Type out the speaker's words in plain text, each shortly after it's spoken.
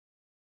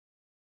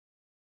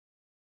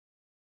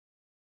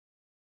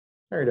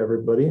All right,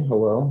 everybody.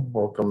 Hello.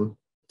 Welcome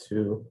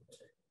to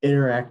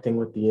Interacting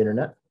with the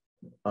Internet.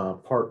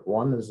 Part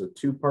one is a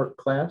two-part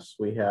class.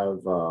 We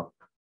have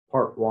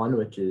part one,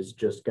 which is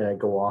just going to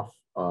go off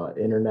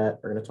internet.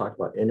 We're going to talk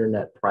about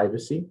internet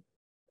privacy.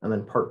 And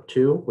then part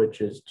two, which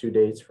is 2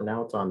 days from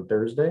now, it's on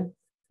Thursday,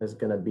 is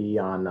going to be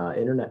on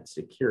internet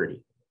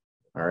security.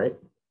 All right.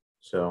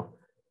 So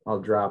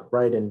I'll drop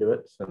right into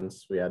it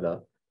since we had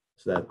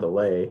that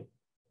delay.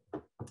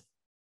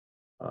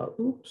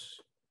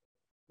 Oops.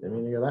 Didn't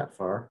mean to go that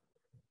far.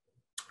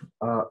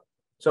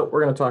 So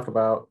we're going to talk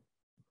about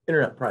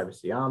internet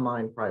privacy,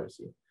 online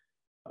privacy.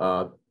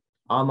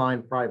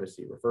 Online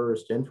privacy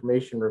refers to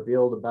information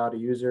revealed about a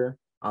user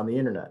on the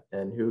internet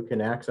and who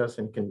can access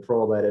and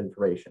control that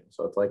information.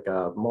 So it's like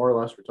more or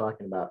less we're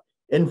talking about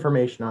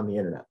information on the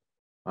internet,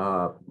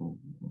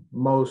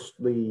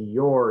 mostly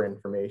your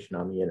information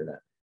on the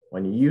internet.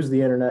 When you use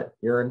the internet,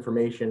 your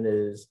information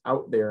is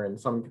out there in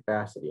some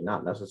capacity,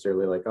 not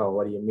necessarily like, oh,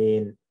 what do you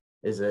mean?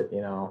 Is it,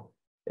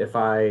 if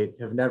I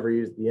have never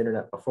used the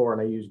internet before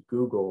and I use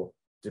Google,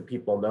 do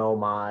people know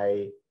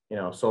my,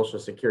 social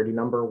security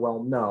number?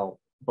 Well, no,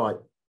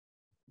 but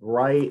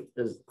right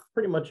is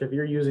pretty much if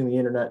you're using the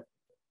internet,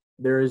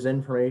 there is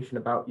information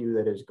about you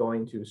that is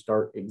going to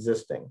start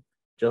existing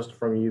just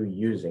from you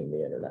using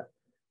the internet.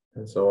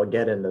 And so I'll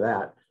get into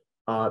that.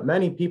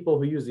 Many people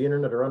who use the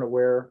internet are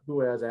unaware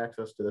who has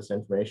access to this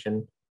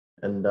information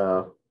and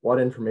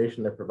what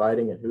information they're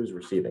providing and who's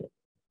receiving it.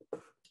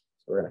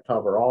 So we're going to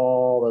cover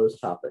all those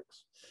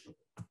topics.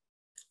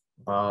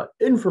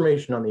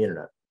 Information on the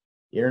internet.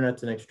 The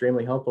internet's an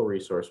extremely helpful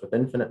resource with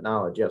infinite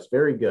knowledge. Yes,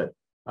 very good.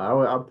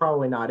 I'm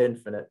probably not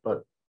infinite,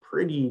 but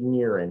pretty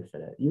near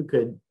infinite. You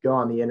could go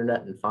on the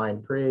internet and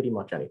find pretty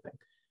much anything.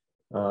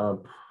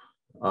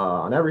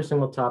 On every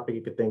single topic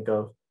you could think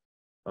of.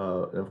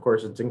 And of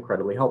course, it's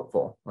incredibly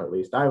helpful, or at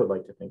least I would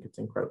like to think it's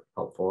incredibly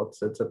helpful.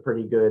 It's a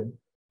pretty good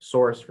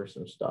source for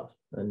some stuff.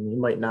 And you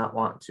might not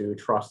want to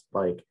trust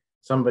like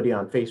somebody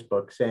on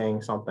Facebook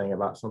saying something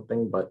about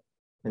something, but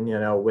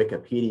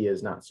Wikipedia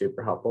is not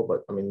super helpful,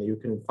 but I mean, you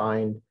can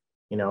find,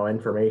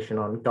 information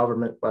on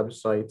government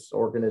websites,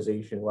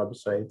 organization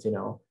websites,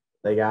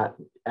 they got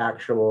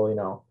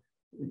actual,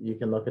 you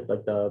can look at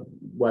like the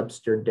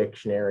Webster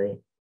dictionary.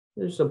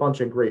 There's a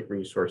bunch of great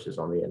resources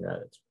on the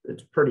internet.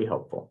 It's pretty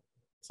helpful.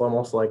 It's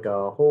almost like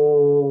a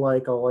whole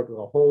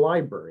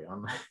library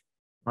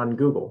on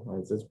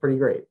Google. It's pretty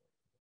great.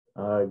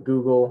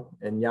 Google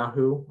and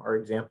Yahoo are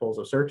examples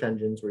of search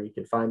engines where you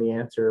can find the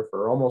answer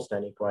for almost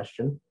any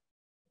question.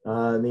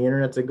 And the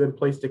internet's a good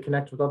place to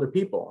connect with other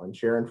people and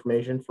share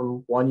information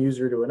from one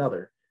user to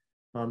another.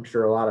 I'm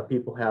sure a lot of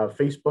people have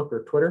Facebook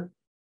or Twitter.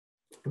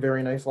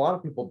 Very nice. A lot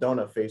of people don't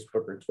have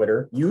Facebook or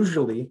Twitter.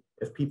 Usually,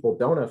 if people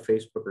don't have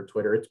Facebook or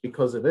Twitter, it's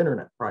because of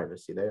internet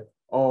privacy. I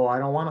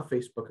don't want a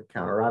Facebook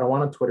account, or I don't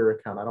want a Twitter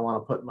account. I don't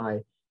want to put my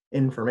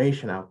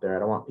information out there. I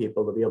don't want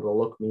people to be able to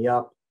look me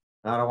up.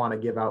 I don't want to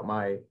give out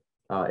my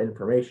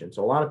information.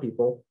 So a lot of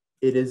people,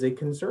 it is a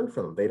concern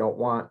for them. They don't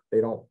want,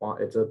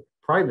 it's a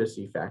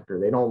privacy factor.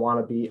 They don't want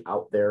to be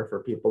out there for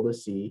people to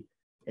see.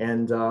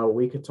 And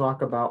we could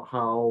talk about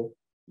how,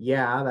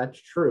 yeah, that's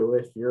true.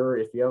 If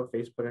you have a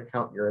Facebook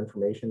account, your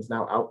information is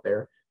now out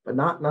there, but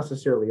not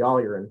necessarily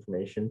all your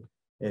information,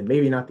 and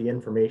maybe not the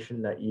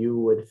information that you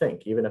would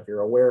think. Even if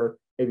you're aware,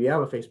 maybe you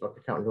have a Facebook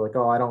account and you're like,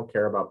 oh, I don't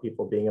care about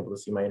people being able to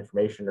see my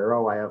information, or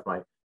oh, I have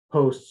my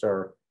posts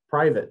are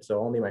private,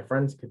 so only my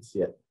friends can see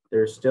it.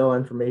 There's still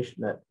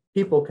information that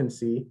people can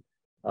see,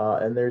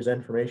 and there's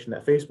information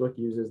that Facebook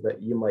uses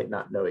that you might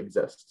not know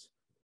exists.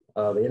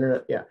 The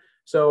internet, yeah.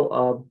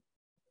 So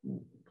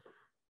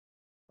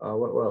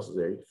what else is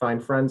there? You can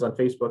find friends on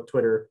Facebook,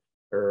 Twitter,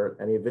 or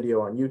any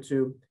video on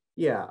YouTube.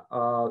 Yeah,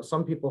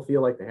 some people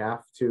feel like they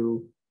have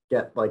to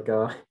get like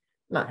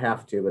not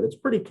have to, but it's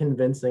pretty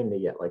convincing to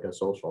get like a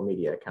social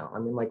media account. I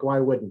mean, like, why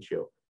wouldn't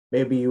you?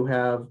 Maybe you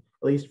have,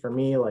 at least for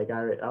me, like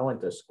I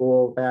went to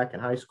school back in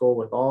high school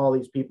with all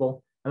these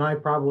people, and I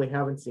probably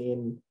haven't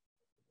seen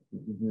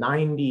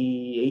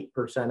 98%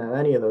 of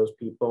any of those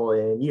people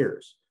in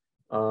years.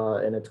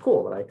 And it's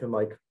cool that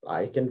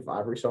I can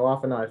every so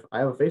often, I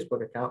have a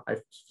Facebook account, I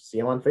see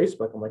him on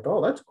Facebook. I'm like,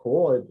 oh, that's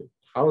cool.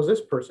 How is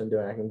this person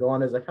doing? I can go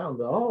on his account and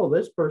go, oh,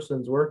 this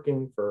person's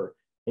working for,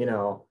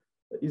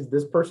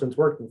 this person's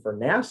working for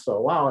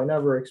NASA. Wow, I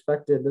never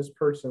expected this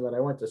person that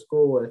I went to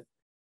school with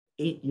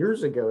 8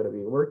 years ago to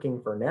be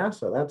working for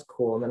NASA. That's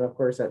cool. And then of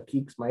course that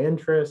piques my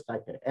interest. I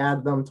could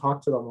add them,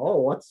 talk to them. Oh,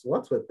 what's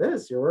with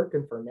this? You're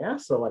working for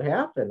NASA. What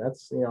happened?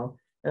 That's,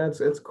 and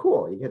it's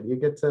cool. You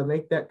get to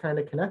make that kind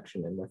of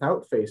connection. And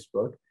without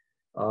Facebook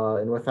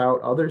and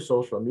without other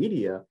social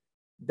media,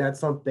 that's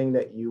something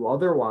that you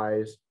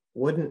otherwise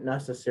wouldn't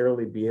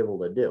necessarily be able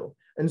to do.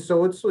 And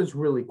so it's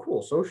really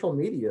cool. Social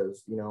media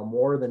is,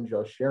 more than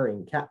just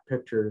sharing cat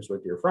pictures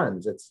with your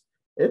friends.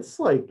 It's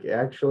like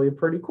actually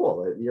pretty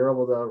cool that you're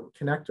able to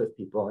connect with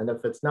people. And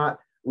if it's not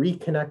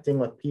reconnecting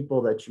with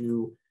people that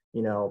you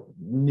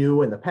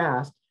knew in the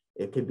past,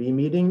 it could be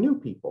meeting new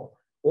people.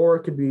 or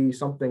it could be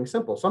something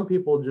simple. Some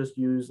people just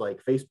use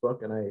like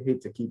Facebook, and I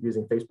hate to keep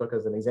using Facebook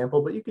as an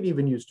example, but you could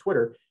even use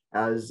Twitter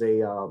as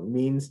a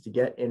means to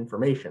get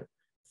information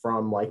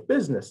from like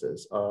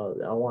businesses.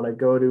 I want to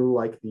go to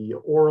like the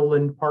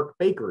Orland Park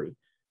Bakery.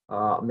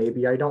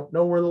 Maybe I don't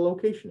know where the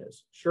location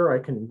is. Sure, I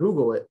can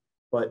Google it,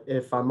 but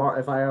if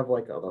I have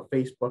like a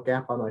Facebook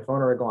app on my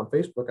phone, or I go on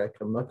Facebook, I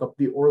can look up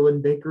the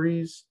Orland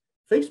Bakery's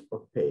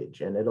Facebook page,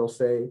 and it'll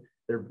say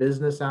their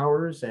business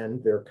hours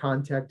and their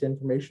contact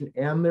information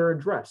and their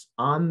address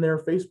on their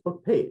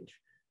Facebook page.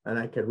 And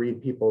I could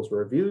read people's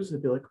reviews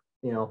and be like,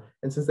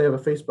 and since they have a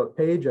Facebook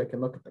page, I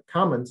can look at the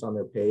comments on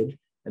their page,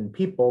 and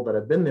people that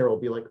have been there will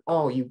be like,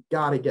 oh, you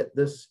got to get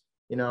this,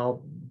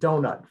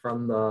 donut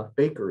from the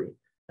bakery.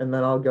 And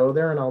then I'll go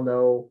there and I'll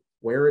know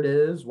where it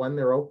is, when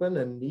they're open,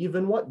 and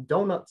even what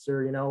donuts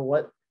or,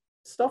 what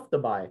stuff to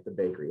buy at the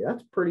bakery.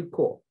 That's pretty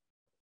cool.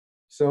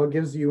 So it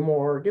gives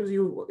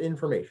you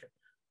information.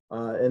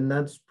 And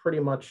that's pretty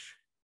much,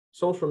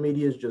 social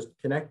media is just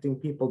connecting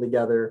people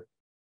together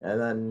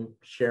and then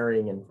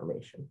sharing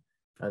information.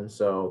 And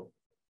so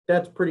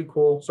that's pretty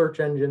cool. Search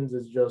engines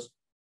is just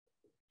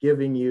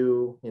giving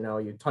you,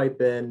 you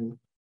type in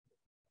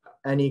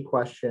any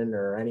question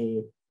or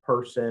any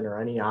person or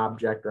any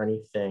object or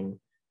anything,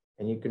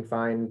 and you can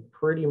find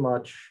pretty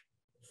much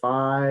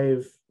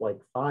 5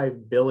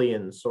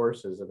 billion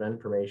sources of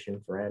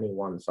information for any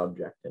one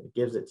subject, and it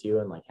gives it to you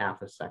in like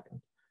half a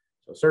second.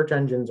 So search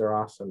engines are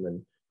awesome,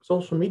 and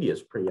social media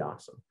is pretty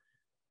awesome.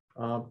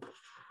 The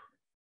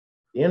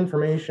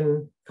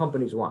information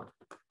companies want.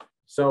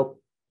 So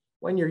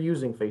when you're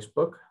using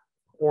Facebook,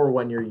 or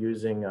when you're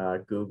using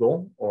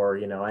Google, or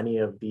any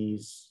of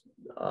these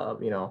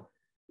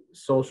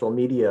social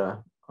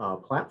media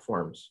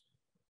platforms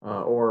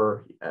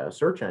or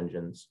search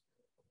engines,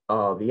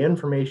 the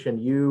information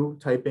you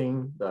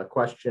typing the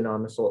question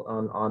on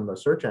the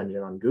search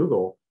engine on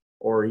Google,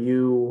 or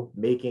you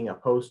making a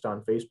post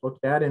on Facebook,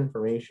 that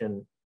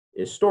information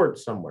is stored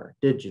somewhere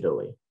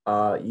digitally.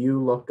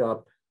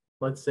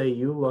 Let's say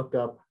you look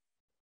up,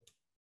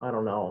 I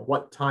don't know,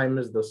 what time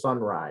is the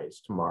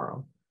sunrise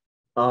tomorrow,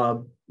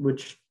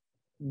 which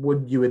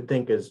you would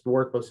think is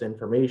worthless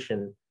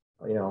information.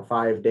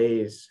 5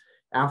 days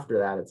after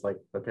that, it's like,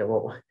 okay,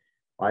 well,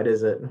 why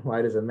does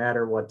it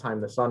matter what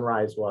time the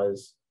sunrise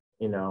was,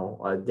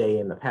 a day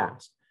in the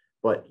past?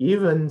 But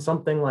even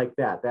something like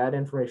that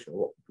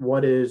information,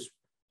 what is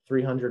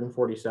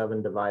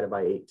 347 divided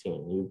by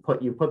 18? You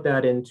put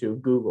that into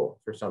Google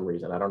for some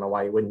reason. I don't know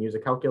why you wouldn't use a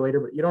calculator,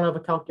 but you don't have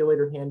a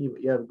calculator handy,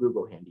 but you have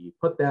Google handy. You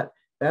put that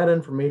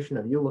information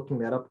of you looking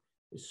that up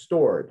is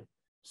stored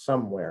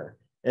somewhere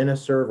in a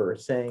server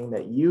saying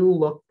that you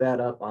looked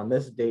that up on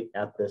this date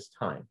at this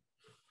time.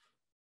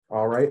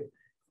 All right.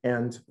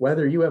 And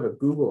whether you have a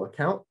Google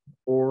account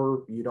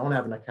or you don't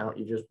have an account,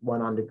 you just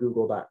went on to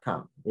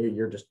google.com.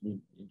 You just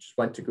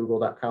went to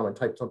google.com and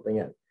typed something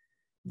in.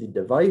 The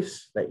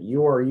device that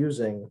you are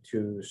using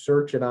to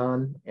search it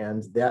on,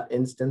 and that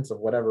instance of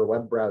whatever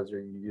web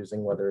browser you're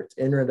using, whether it's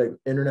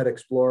Internet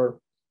Explorer,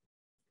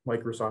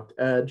 Microsoft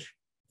Edge,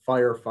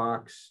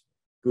 Firefox,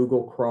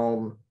 Google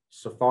Chrome,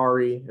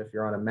 Safari, if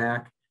you're on a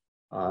Mac,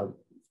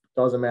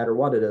 doesn't matter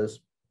what it is,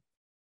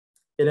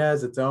 it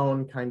has its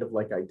own kind of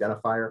like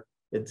identifier.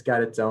 It's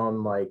got its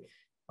own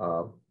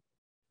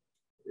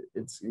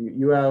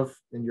you have,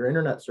 in your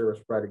internet service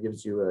provider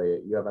gives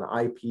you you have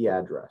an IP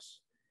address,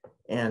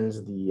 and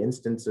the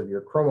instance of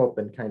your Chrome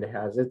open kind of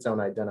has its own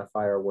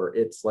identifier where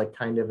it's like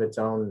kind of its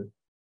own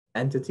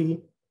entity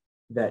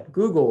that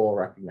Google will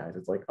recognize.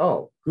 It's like,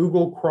 oh,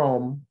 Google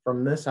Chrome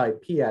from this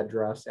IP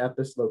address at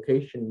this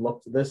location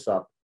looked this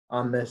up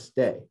on this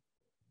day.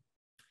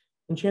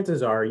 And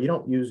chances are you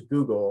don't use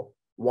Google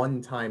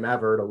one time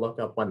ever to look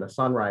up when the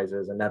sun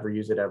rises and never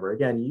use it ever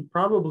again. You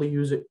probably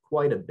use it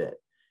quite a bit.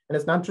 And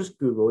it's not just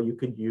Google. You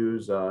could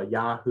use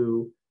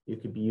Yahoo. You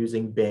could be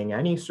using Bing,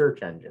 any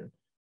search engine,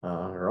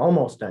 or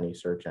almost any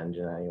search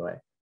engine anyway.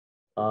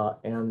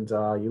 And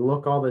you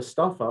look all this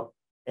stuff up,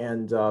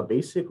 and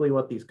basically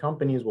what these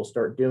companies will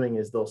start doing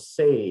is they'll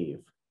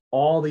save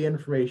all the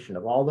information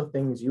of all the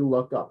things you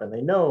look up, and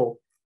they know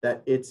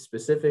that it's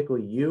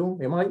specifically you.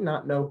 They might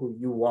not know who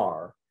you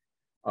are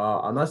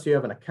unless you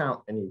have an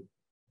account and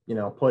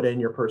you put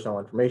in your personal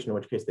information, in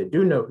which case they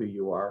do know who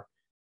you are.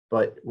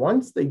 But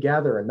once they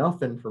gather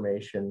enough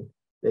information,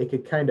 they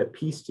could kind of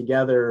piece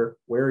together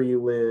where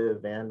you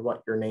live and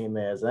what your name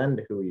is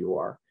and who you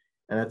are.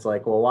 And it's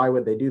like, well, why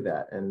would they do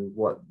that? And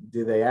what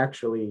do they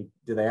actually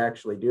do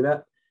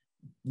that?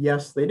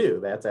 Yes, they do.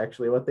 That's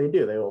actually what they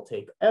do. They will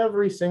take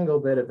every single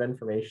bit of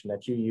information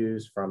that you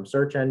use from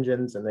search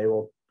engines, and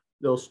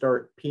they'll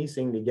start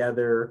piecing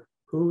together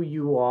who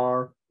you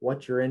are,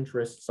 what your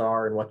interests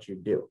are, and what you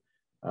do.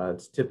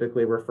 It's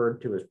typically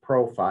referred to as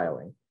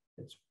profiling.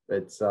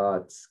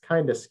 It's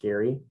kind of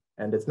scary,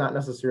 and it's not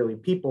necessarily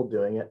people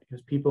doing it,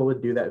 because people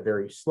would do that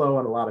very slow,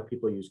 and a lot of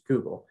people use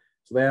Google.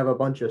 So they have a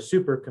bunch of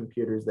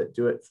supercomputers that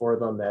do it for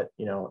them at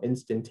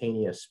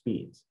instantaneous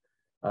speeds.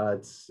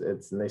 And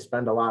they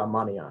spend a lot of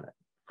money on it,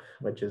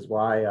 which is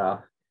why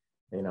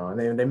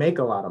and they make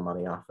a lot of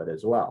money off it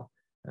as well.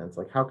 And it's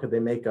like, how could they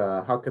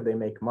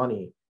make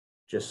money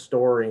just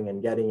storing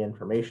and getting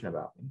information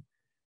about me?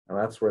 And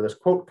that's where this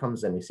quote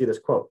comes in. You see this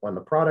quote: "When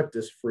the product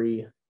is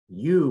free,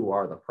 you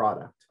are the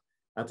product."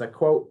 That's a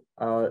quote.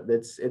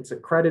 It's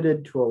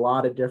accredited to a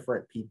lot of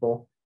different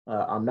people.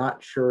 I'm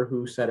not sure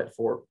who said it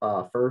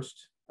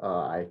first.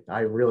 I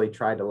really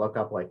tried to look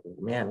up, like,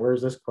 man,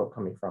 where's this quote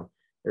coming from?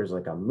 There's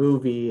like a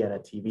movie and a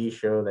TV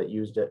show that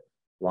used it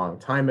a long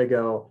time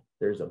ago.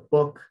 There's a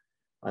book,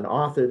 an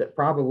author that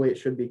probably it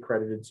should be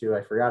credited to.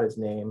 I forgot his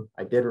name.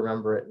 I did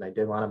remember it, and I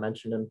did want to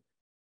mention him,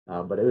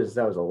 but that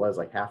was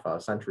like half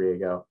a century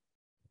ago.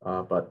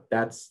 But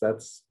that's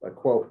a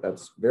quote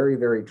that's very,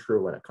 very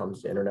true when it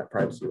comes to internet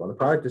privacy. When the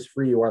product is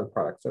free, you are the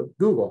product. So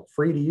Google,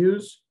 free to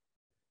use,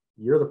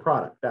 you're the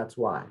product. That's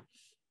why.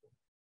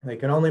 They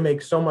can only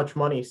make so much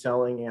money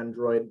selling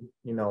Android,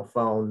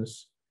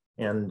 phones,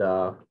 and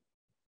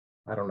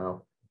I don't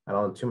know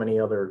too many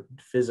other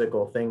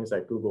physical things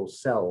that Google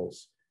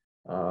sells,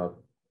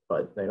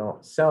 but they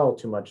don't sell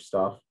too much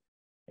stuff,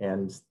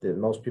 and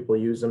most people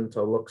use them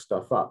to look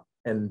stuff up.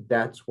 And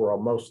that's where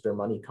most of their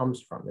money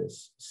comes from,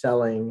 is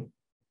selling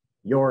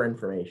your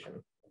information.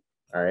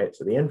 All right.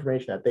 So the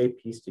information that they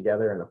piece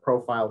together and the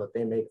profile that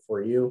they make for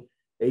you,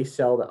 they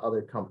sell to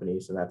other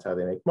companies, and that's how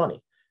they make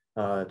money.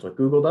 That's what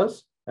Google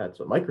does. That's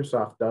what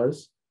Microsoft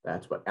does.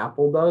 That's what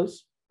Apple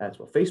does. That's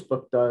what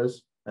Facebook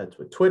does. That's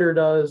what Twitter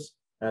does.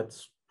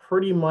 That's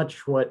pretty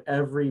much what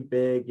every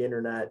big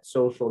internet,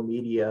 social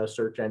media,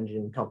 search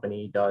engine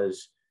company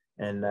does.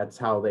 And that's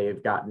how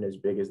they've gotten as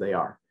big as they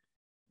are.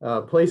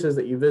 Places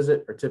that you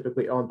visit are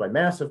typically owned by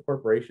massive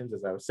corporations,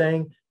 as I was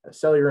saying, that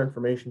sell your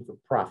information for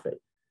profit.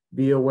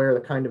 Be aware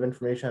of the kind of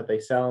information that they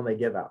sell and they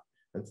give out.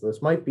 And so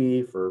this might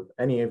be, for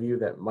any of you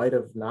that might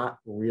have not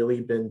really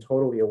been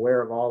totally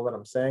aware of all that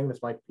I'm saying,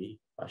 this might be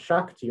a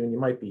shock to you, and you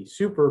might be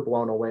super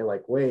blown away,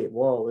 like, wait,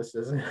 whoa, this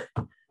isn't,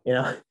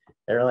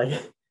 they're like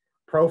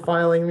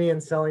profiling me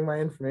and selling my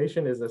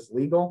information. Is this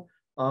legal?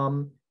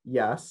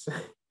 Yes,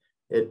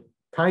 it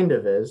kind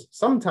of is.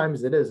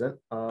 Sometimes it isn't.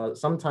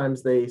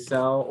 Sometimes they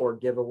sell or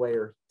give away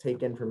or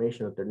take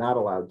information that they're not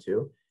allowed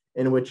to,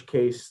 in which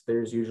case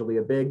there's usually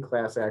a big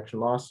class action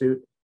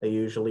lawsuit. They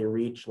usually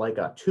reach like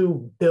a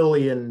 $2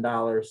 billion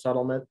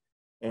settlement,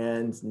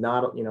 and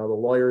the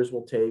lawyers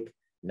will take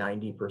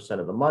 90%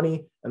 of the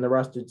money, and the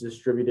rest is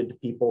distributed to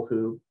people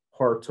who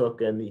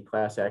partook in the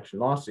class action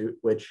lawsuit,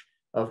 which,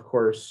 of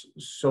course,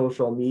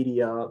 social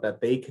media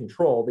that they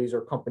control, these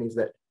are companies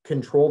that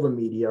control the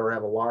media or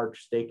have a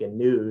large stake in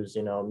news,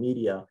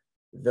 media,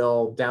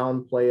 they'll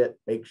downplay it,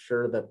 make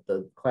sure that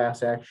the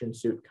class action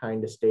suit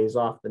kind of stays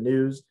off the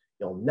news.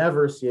 You'll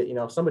never see it.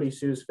 If somebody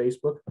sues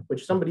Facebook,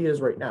 which somebody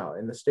is right now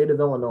in the state of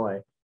Illinois,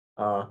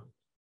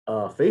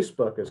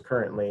 Facebook is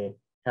currently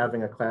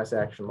having a class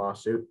action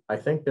lawsuit. I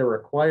think they're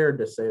required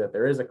to say that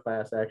there is a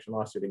class action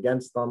lawsuit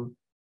against them,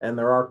 and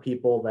there are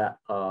people that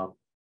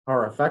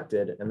are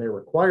affected, and they're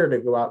required to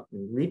go out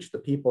and reach the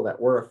people that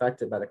were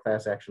affected by the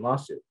class action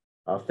lawsuit.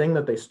 A thing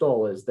that they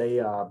stole is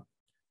they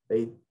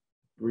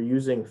were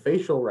using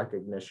facial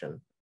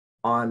recognition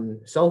on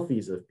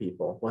selfies of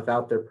people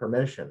without their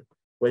permission,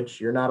 which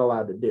you're not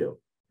allowed to do.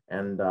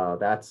 And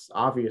that's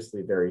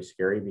obviously very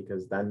scary,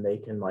 because then they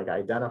can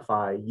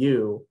identify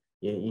you.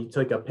 You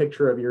took a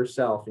picture of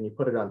yourself and you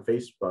put it on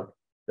Facebook.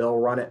 They'll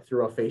run it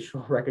through a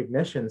facial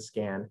recognition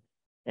scan.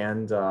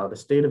 And the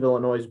state of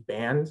Illinois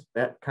banned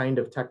that kind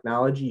of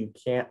technology. You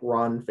can't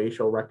run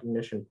facial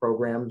recognition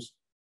programs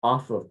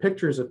off of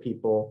pictures of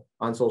people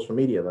on social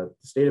media. The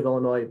state of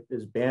Illinois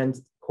has banned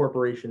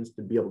corporations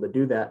to be able to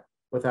do that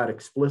without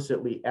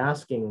explicitly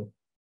asking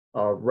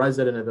a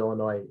resident of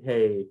Illinois,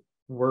 hey,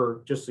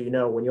 we're, just so you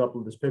know, when you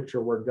upload this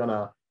picture, we're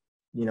gonna,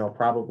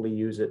 probably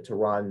use it to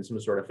run some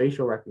sort of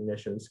facial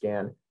recognition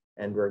scan,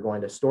 and we're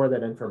going to store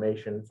that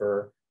information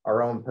for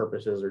our own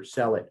purposes or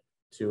sell it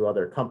to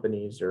other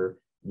companies, or,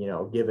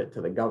 give it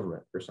to the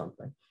government or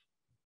something.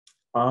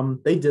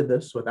 They did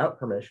this without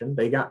permission.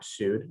 They got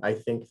sued. I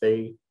think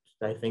they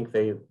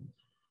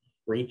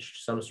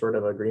reached some sort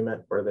of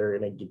agreement where they're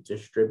going to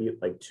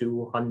distribute like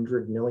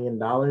 $200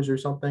 million or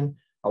something,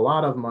 a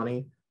lot of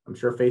money. I'm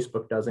sure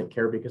Facebook doesn't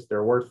care, because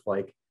they're worth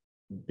like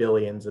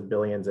billions and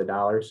billions of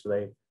dollars. So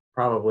they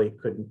probably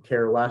couldn't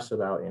care less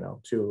about,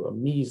 to a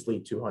measly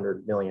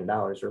 $200 million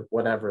or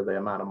whatever the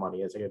amount of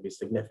money is. It could be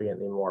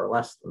significantly more or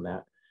less than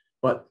that.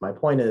 But my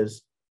point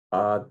is,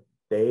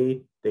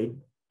 they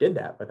did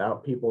that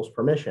without people's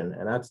permission,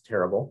 and that's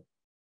terrible.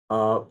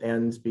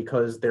 And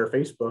because they're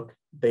Facebook,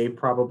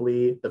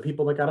 the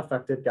people that got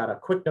affected got a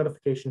quick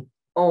notification.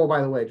 Oh,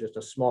 by the way, just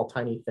a small,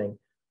 tiny thing.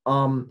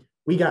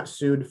 We got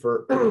sued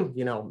for,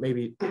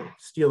 maybe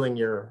stealing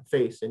your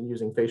face and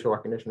using facial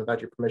recognition without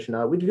your permission.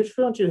 We just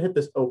want you to hit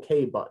this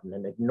OK button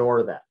and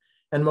ignore that.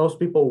 And most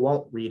people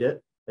won't read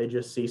it. They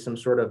just see some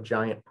sort of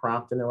giant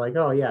prompt and they're like,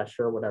 oh yeah,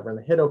 sure, whatever. And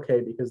they hit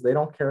OK, because they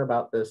don't care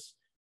about this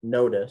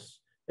notice.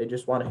 They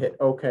just want to hit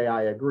OK,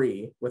 I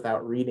agree,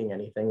 without reading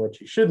anything,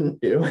 which you shouldn't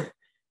do.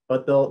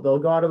 But they'll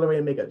go out of their way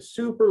and make it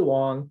super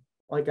long,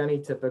 like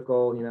any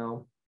typical,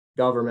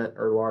 government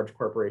or large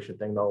corporation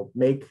thing, they'll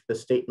make the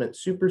statement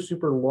super,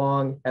 super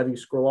long, have you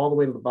scroll all the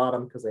way to the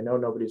bottom because they know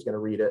nobody's going to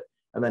read it,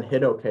 and then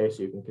hit OK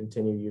so you can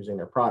continue using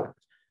their product.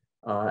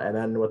 And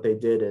then what they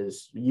did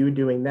is you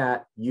doing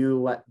that,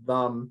 you let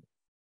them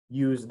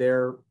use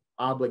their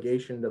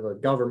obligation to the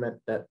government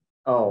that,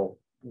 oh,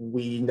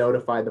 we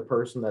notified the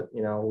person that,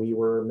 we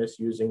were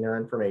misusing their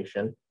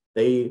information.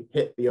 They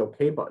hit the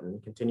OK button,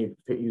 continued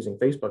using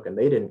Facebook, and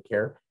they didn't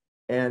care.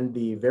 And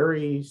the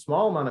very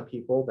small amount of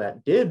people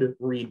that did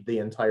read the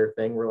entire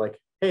thing were like,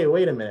 hey,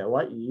 wait a minute,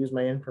 what? You use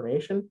my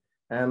information?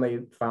 And they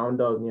found,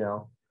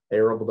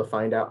 they were able to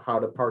find out how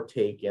to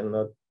partake in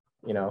the,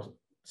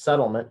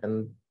 settlement.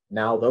 And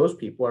now those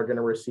people are going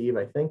to receive,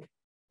 I think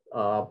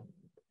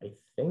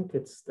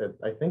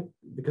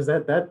because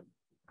that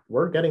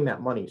we're getting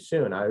that money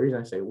soon. The reason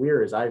I say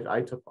we're is I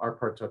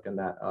partook in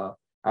that.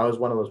 I was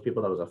one of those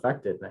people that was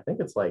affected, and I think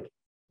it's like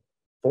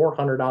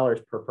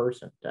 $400 per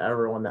person to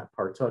everyone that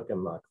partook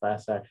in the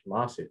class action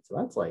lawsuit. So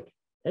that's like,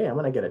 hey, I'm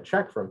going to get a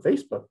check from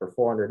Facebook for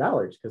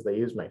 $400 because they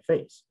used my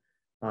face.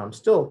 I'm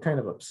still kind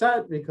of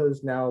upset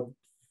because now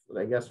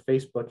I guess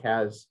Facebook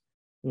has,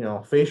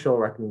 facial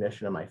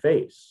recognition of my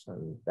face,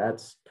 and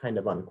that's kind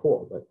of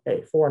uncool. But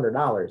hey,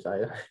 $400,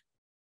 I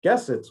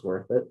guess it's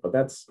worth it, but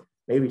that's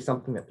maybe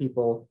something that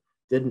people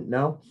didn't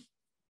know.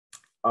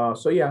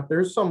 So yeah,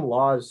 there's some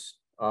laws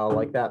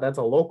like that. That's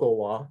a local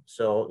law.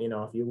 So,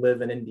 if you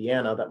live in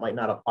Indiana, that might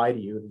not apply to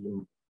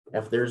you.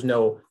 If there's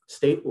no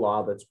state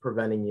law that's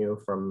preventing you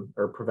from,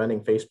 or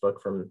preventing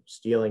Facebook from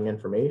stealing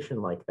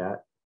information like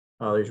that,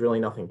 there's really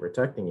nothing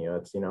protecting you.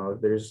 It's,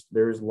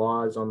 there's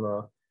laws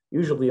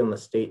usually on the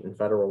state and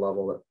federal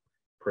level that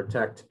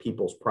protect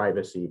people's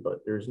privacy, but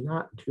there's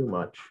not too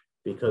much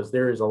because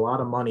there is a lot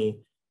of money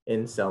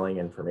in selling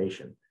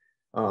information.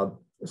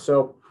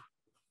 So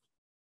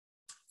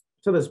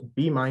this,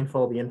 be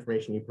mindful of the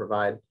information you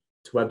provide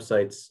to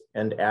websites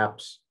and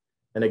apps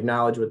and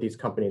acknowledge what these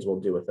companies will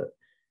do with it.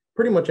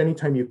 Pretty much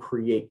anytime you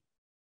create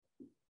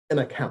an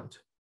account,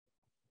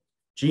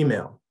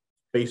 Gmail,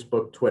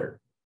 Facebook, Twitter,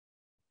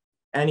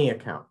 any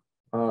account,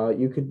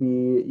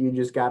 you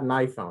just got an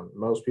iPhone.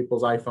 Most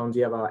people's iPhones,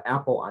 you have an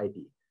Apple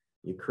ID.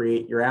 You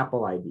create your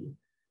Apple ID.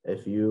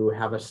 If you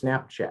have a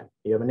Snapchat,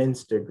 you have an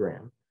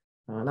Instagram.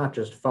 Not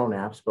just phone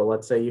apps, but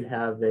let's say you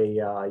have a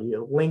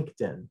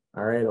LinkedIn.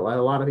 All right, a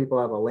lot of people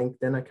have a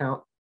LinkedIn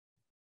account.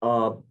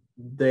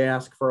 They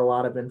ask for a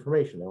lot of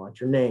information. They want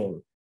your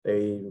name.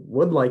 They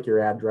would like your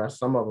address.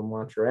 Some of them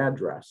want your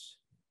address.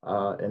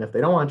 And if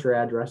they don't want your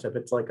address, if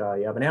it's like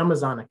you have an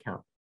Amazon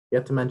account, you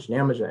have to mention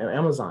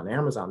Amazon.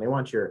 They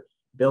want your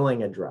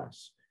billing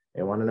address.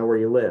 They want to know where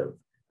you live.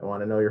 They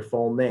want to know your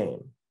full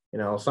name.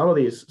 Some of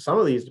these,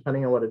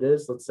 depending on what it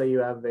is. Let's say you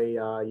have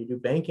you do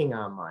banking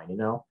online.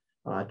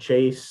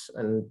 Chase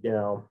and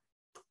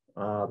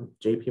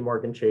JP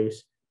Morgan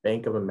Chase,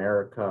 Bank of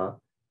America,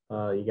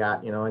 you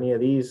got any of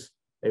these,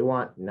 they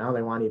want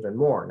even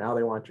more. Now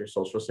they want your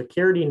social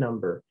security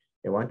number,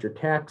 they want your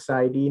tax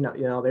ID,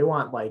 they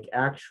want like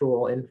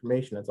actual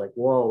information. It's like,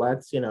 whoa,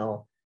 that's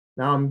now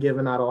I'm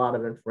giving out a lot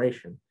of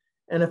information.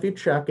 And if you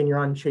check and you're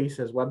on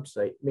Chase's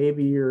website,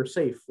 maybe you're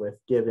safe with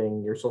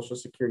giving your social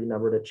security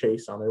number to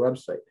Chase on their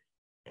website,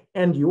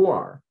 and you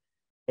are.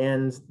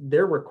 And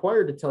they're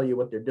required to tell you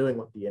what they're doing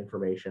with the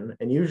information.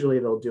 And usually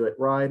they'll do it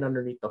right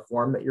underneath the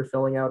form that you're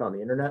filling out on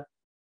the internet.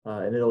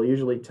 And it'll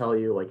usually tell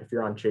you, like, if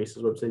you're on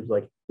Chase's website,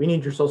 like, we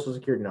need your social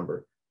security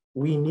number.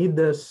 We need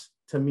this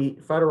to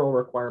meet federal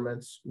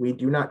requirements. We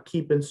do not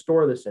keep and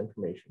store this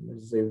information.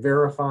 This is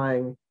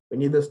we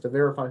need this to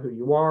verify who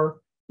you are.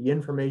 The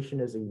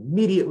information is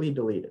immediately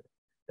deleted.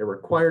 They're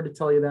required to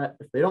tell you that.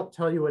 If they don't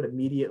tell you it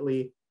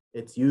immediately,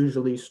 it's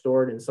usually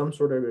stored in some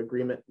sort of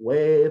agreement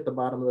way at the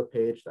bottom of the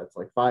page that's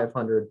like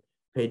 500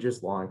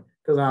 pages long,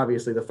 because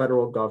obviously the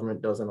federal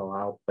government doesn't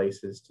allow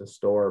places to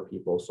store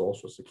people's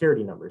social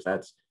security numbers.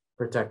 That's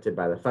protected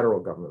by the federal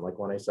government. Like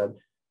when I said,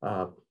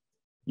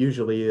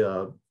 usually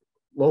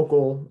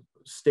local,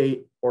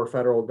 state, or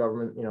federal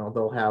government,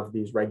 they'll have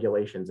these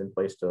regulations in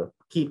place to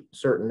keep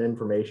certain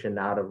information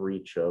out of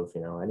reach of,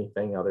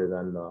 anything other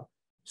than the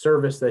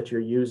service that you're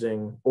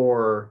using,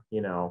 or,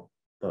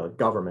 the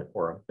government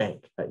or a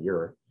bank that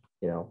you're,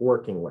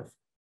 working with.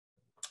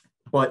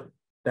 But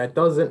that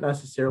doesn't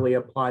necessarily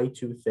apply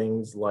to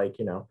things like,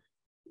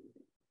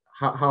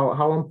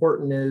 how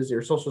important is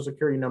your social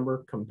security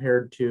number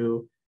compared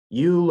to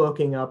you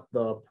looking up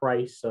the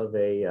price of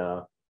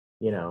a,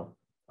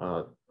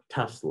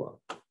 Tesla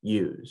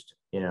used,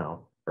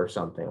 or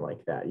something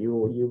like that.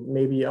 You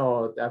maybe,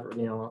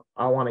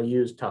 I want to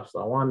use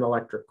Tesla. I want an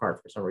electric car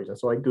for some reason.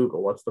 So I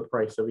Google, what's the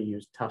price of a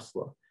used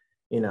Tesla?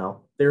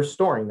 They're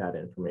storing that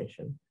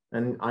information.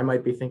 And I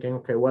might be thinking,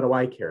 okay, what do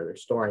I care? They're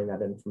storing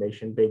that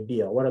information, big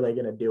deal. What are they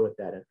going to do with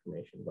that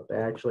information? But they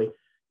actually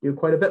do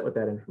quite a bit with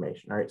that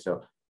information. All right,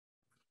 so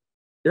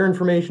your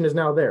information is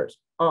now theirs.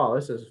 Oh,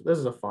 this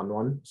is a fun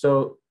one.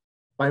 So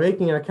by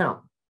making an account,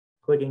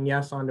 clicking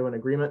yes onto an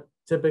agreement,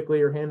 typically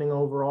you're handing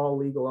over all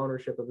legal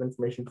ownership of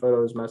information,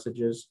 photos,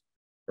 messages,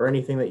 or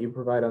anything that you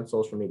provide on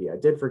social media. I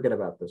did forget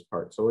about this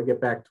part, so we'll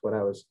get back to what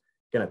I was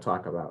going to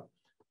talk about.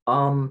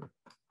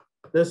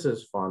 This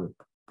is fun.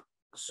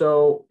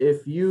 So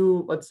if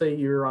you, let's say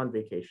you're on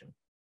vacation,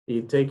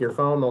 you take your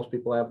phone. Most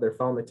people have their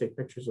phone. They take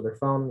pictures of their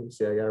phone. You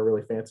see, I got a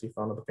really fancy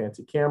phone with a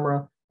fancy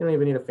camera. You don't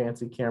even need a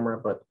fancy camera,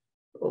 but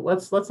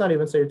let's not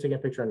even say you're taking a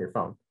picture on your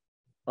phone.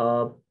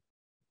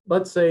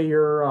 Let's say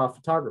you're a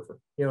photographer.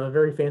 You have a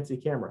very fancy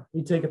camera.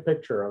 You take a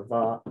picture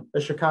of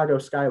the Chicago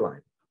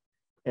skyline,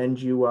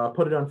 and you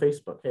put it on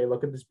Facebook. Hey,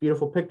 look at this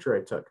beautiful picture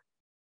I took.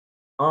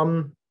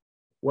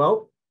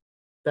 Well,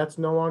 that's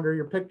no longer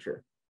your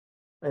picture.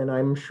 And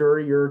I'm sure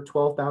your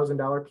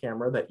 $12,000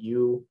 camera that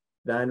you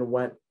then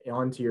went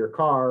onto your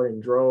car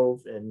and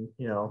drove in,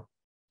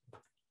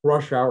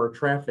 rush hour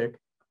traffic,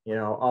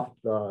 off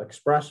the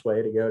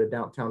expressway to go to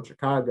downtown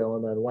Chicago,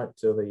 and then went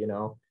to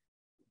the,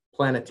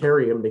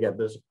 planetarium to get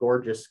this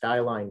gorgeous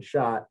skyline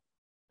shot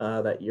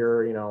that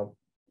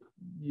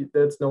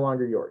that's no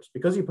longer yours.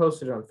 Because you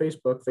posted it on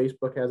Facebook,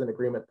 Facebook has an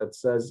agreement that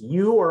says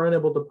you are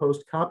unable to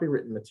post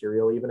copywritten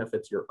material, even if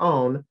it's your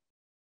own,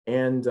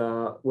 and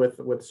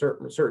with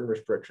certain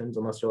restrictions,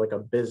 unless you're like a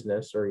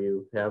business or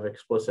you have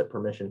explicit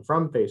permission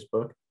from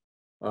Facebook.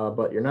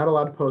 But you're not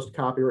allowed to post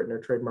copywritten or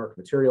trademark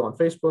material on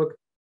Facebook.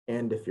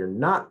 And if you're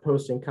not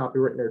posting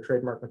copywritten or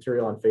trademark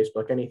material on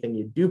Facebook, anything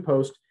you do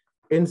post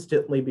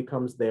instantly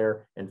becomes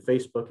there, and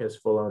Facebook has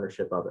full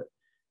ownership of it.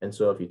 And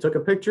so if you took a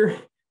picture and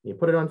you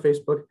put it on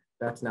Facebook,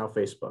 that's now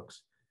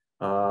Facebook's.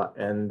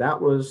 And that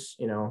was,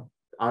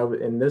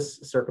 in this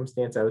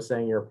circumstance, I was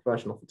saying you're a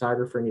professional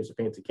photographer and use a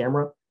fancy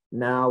camera.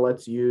 Now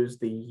let's use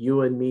the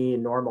you and me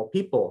normal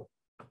people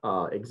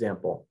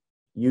example.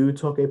 You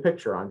took a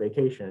picture on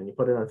vacation and you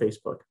put it on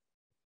Facebook.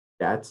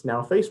 That's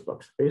now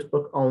Facebook's.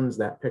 Facebook owns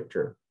that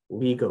picture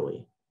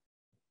legally.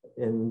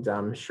 And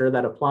I'm sure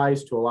that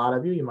applies to a lot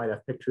of you. You might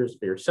have pictures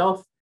for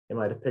yourself. You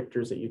might have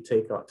pictures that you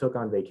took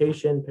on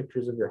vacation,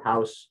 pictures of your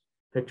house,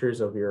 pictures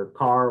of your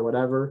car,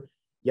 whatever.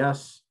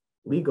 Yes,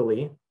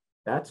 legally,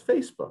 that's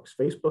Facebook's.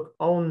 Facebook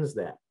owns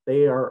that.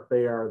 They are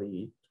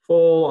the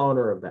full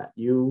owner of that.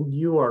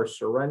 You are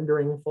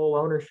surrendering full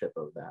ownership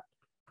of that.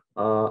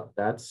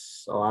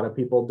 That's a lot of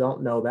people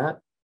don't know that.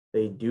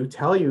 They do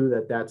tell you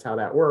that that's how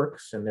that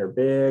works in their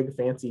big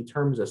fancy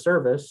terms of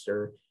service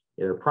or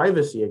their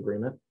privacy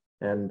agreement.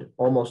 And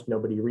almost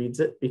nobody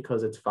reads it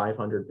because it's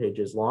 500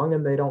 pages long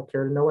and they don't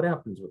care to know what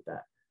happens with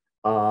that.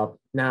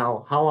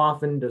 Now, how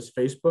often does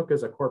Facebook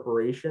as a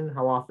corporation,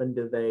 how often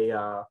do they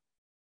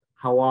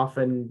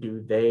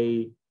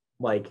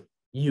like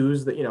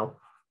use the,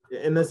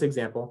 in this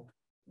example,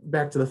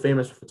 back to the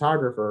famous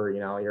photographer,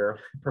 you're a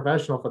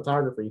professional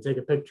photographer, you take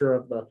a picture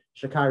of the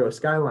Chicago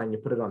skyline, you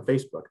put it on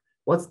Facebook.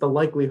 What's the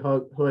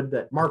likelihood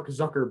that Mark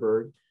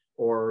Zuckerberg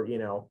or,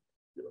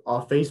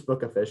 a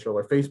Facebook official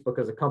or Facebook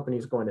as a company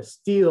is going to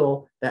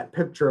steal that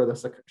picture of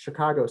the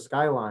Chicago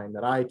skyline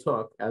that I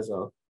took as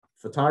a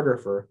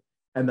photographer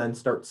and then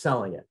start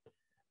selling it?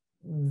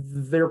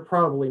 They're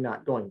probably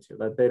not going to.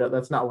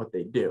 That's not what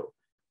they do.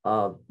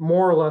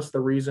 More or less the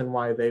reason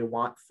why they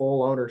want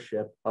full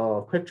ownership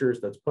of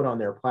pictures that's put on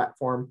their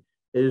platform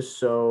is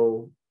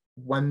so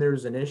when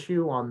there's an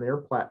issue on their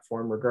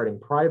platform regarding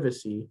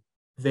privacy,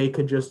 they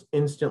could just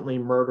instantly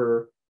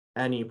murder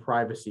any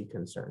privacy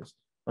concerns.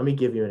 Let me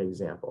give you an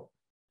example.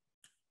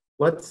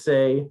 Let's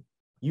say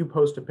you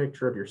post a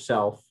picture of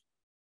yourself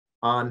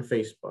on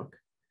Facebook.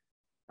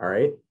 All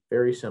right,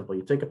 very simple.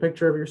 You take a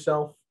picture of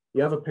yourself,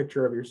 you have a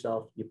picture of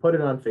yourself, you put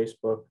it on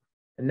Facebook,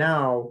 and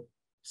now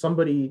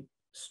somebody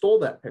stole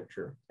that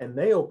picture and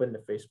they opened a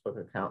Facebook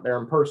account. They're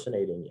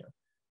impersonating you.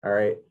 All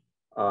right,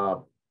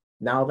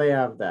 now they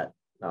have that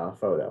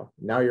photo.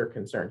 Now you're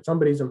concerned.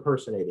 Somebody's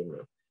impersonating you.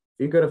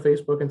 If you go to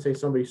Facebook and say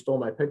somebody stole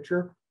my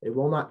picture, they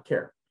will not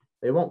care.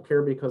 They won't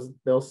care because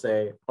they'll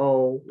say,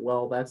 oh,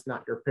 well, that's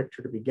not your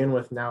picture to begin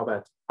with. Now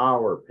that's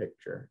our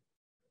picture.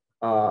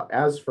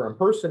 As for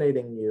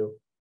impersonating you,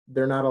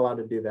 they're not allowed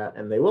to do that,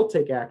 and they will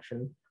take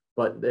action.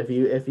 But if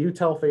you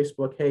tell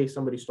Facebook, hey,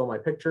 somebody stole my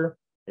picture,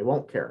 they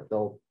won't care.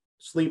 They'll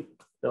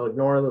sleep. They'll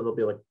ignore it. They'll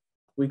be like,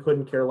 we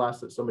couldn't care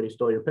less that somebody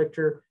stole your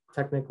picture.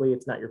 Technically,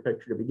 it's not your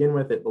picture to begin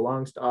with. It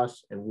belongs to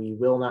us, and we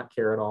will not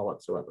care at all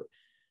whatsoever.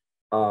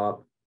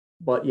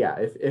 But yeah,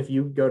 if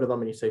you go to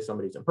them and you say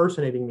somebody's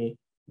impersonating me,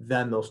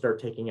 then they'll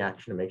start taking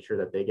action to make sure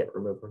that they get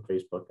removed from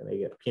Facebook and they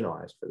get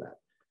penalized for that.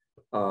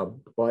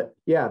 But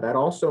yeah, that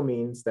also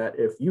means that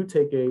if you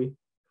take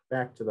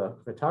back to the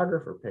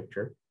photographer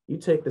picture, you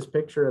take this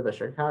picture of the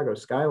Chicago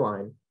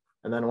skyline,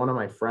 and then one of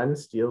my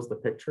friends steals the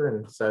picture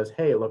and says,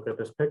 hey, look at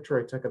this picture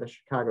I took of the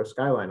Chicago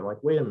skyline. I'm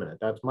like, wait a minute,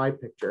 that's my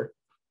picture.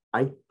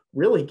 I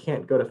really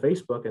can't go to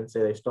Facebook and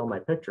say they stole my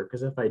picture,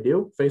 because if I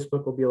do,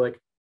 Facebook will be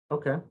like,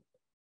 okay,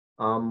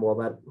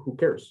 well, who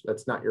cares?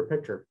 That's not your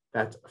picture.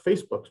 That's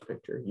Facebook's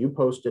picture. You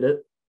posted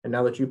it, and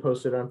now that you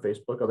posted it on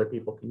Facebook, other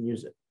people can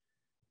use it.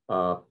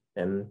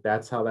 And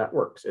that's how that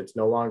works. It's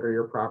no longer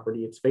your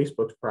property. It's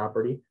Facebook's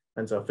property.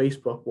 And so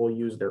Facebook will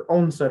use their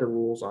own set of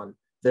rules on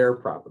their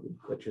property,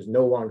 which is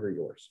no longer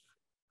yours.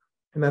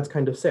 And that's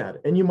kind of sad.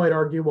 And you might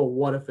argue, well,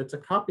 what if it's a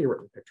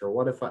copywritten picture?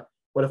 What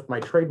if my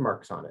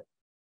trademark's on it?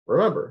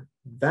 remember,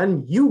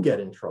 then you get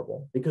in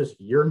trouble because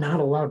you're not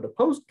allowed to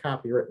post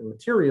copywritten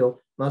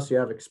material unless you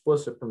have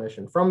explicit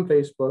permission from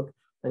Facebook.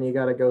 And you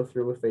got to go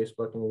through with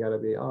Facebook and you got to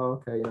be,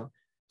 oh, okay,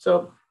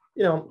 So,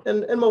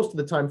 and most of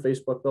the time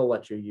Facebook, they'll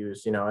let you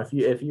use,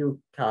 if you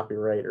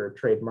copyright or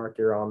trademark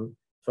your own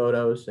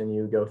photos and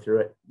you go through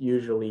it,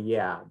 usually,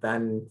 yeah,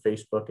 then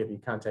Facebook, if you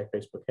contact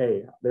Facebook,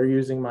 hey, they're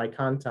using my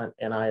content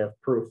and I have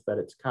proof that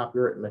it's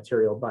copyrighted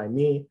material by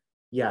me,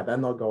 yeah,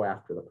 then they'll go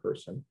after the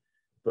person.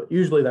 But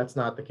usually that's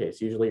not the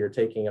case. Usually you're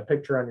taking a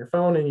picture on your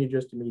phone and you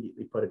just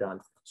immediately put it on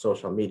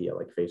social media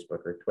like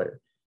Facebook or Twitter.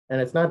 And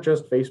it's not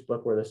just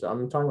Facebook where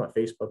I'm talking about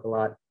Facebook a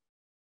lot.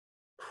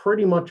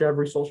 Pretty much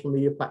every social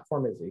media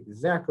platform is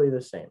exactly the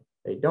same.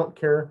 They don't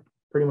care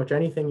pretty much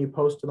anything you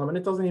post to them. And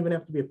it doesn't even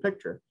have to be a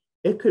picture.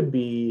 It could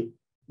be,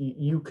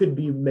 you could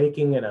be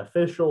making an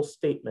official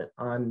statement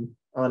on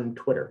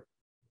Twitter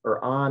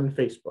or on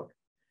Facebook.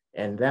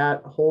 And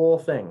that whole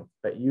thing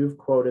that you've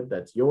quoted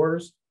that's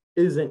yours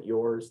isn't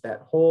yours.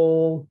 That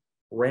whole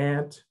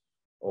rant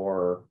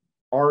or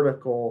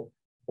article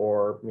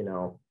or,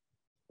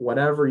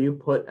 whatever you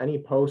put, any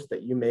post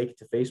that you make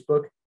to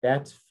Facebook,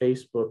 that's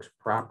Facebook's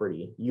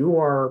property. You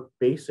are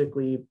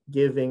basically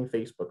giving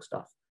Facebook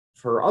stuff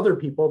for other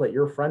people that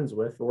you're friends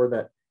with or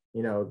that,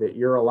 that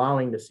you're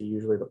allowing to see,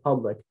 usually the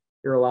public,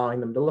 you're allowing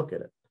them to look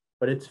at it,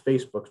 but it's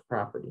Facebook's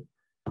property.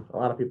 A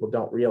lot of people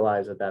don't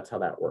realize that that's how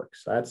that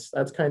works. That's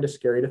kind of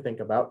scary to think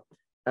about.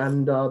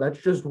 And that's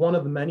just one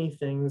of the many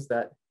things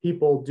that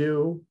people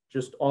do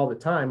just all the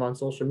time on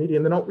social media,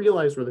 and they don't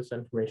realize where this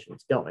information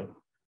is going.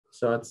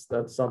 So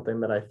that's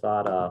something that I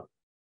thought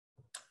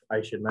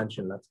I should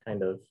mention. That's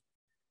kind of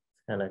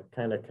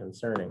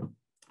concerning.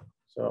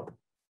 So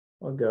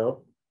I'll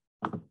go.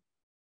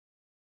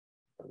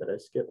 Did I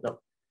skip? No.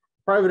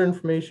 Private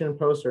information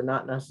posts are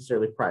not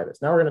necessarily private.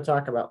 So now we're going to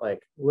talk about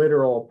like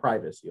literal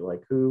privacy,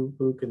 like who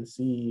can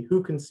see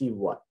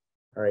what.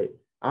 All right.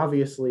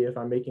 Obviously, if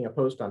I'm making a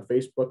post on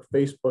Facebook,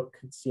 Facebook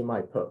can see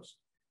my post.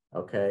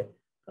 Okay.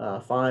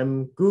 If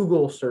I'm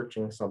Google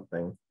searching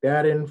something,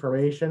 that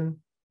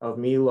information of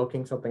me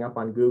looking something up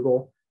on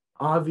Google,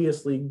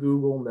 obviously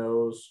Google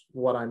knows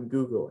what I'm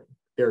Googling.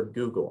 They're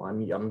Google.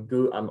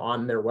 I'm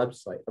on their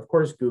website. Of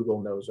course,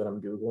 Google knows what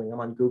I'm Googling. I'm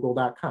on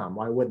google.com.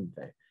 Why wouldn't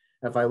they?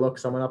 If I look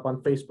someone up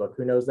on Facebook,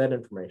 who knows that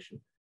information?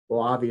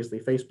 Well, obviously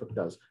Facebook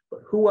does,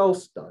 but who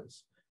else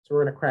does? So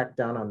we're going to crack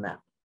down on that.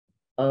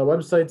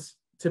 Websites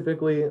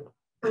typically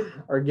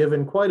are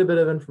given quite a bit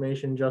of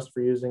information just for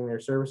using their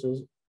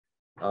services,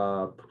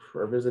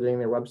 for visiting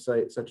their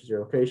website, such as your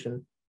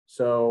location.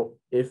 So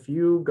if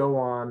you go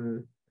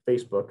on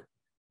Facebook,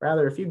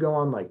 rather if you go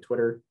on like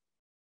Twitter,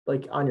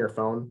 like on your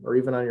phone or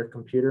even on your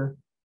computer,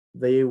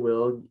 they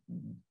will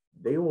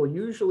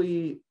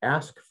usually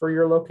ask for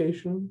your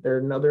location.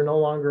 They're no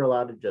longer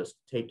allowed to just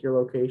take your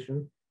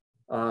location.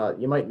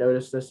 You might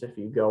notice this if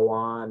you go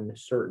on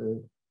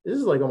this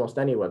is like almost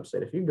any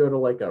website. If you go to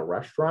like a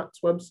restaurant's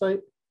website,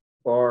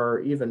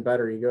 or even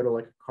better, you go to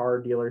like a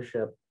car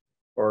dealership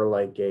or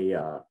like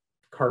a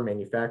car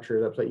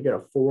manufacturer's website, you go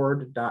to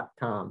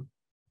Ford.com.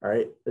 All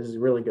right, this is a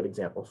really good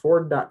example.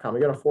 Ford.com.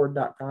 You go to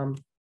Ford.com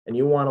and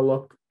you want to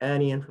look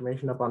any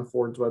information up on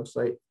Ford's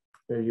website.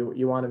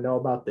 You want to know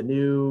about the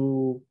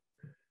new,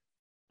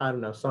 I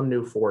don't know, some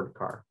new Ford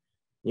car.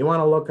 You want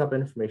to look up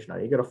information on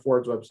it. You go to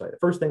Ford's website. The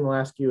first thing they'll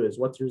ask you is,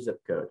 what's your zip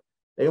code?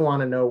 They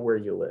want to know where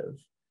you live.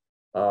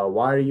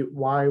 Why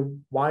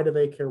do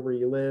they care where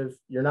you live?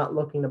 You're not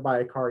looking to buy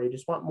a car. You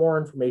just want more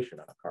information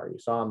on a car you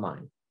saw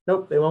online.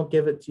 Nope, they won't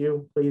give it to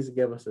you. Please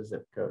give us a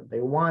zip code.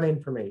 They want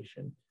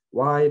information.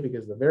 Why?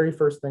 Because the very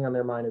first thing on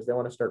their mind is they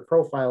want to start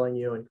profiling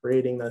you and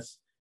creating this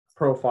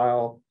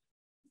profile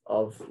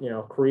of,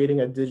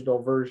 creating a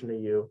digital version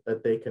of you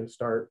that they can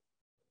start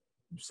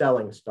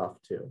selling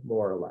stuff to,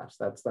 more or less.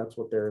 That's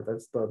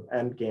the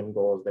end game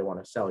goal, is they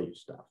want to sell you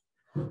stuff.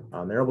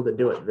 They're able to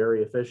do it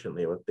very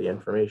efficiently with the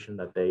information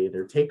that they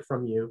either take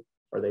from you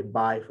or they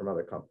buy from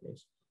other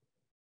companies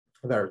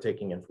that are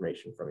taking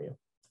information from you.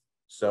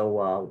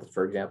 So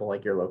for example,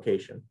 like your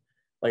location.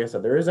 Like I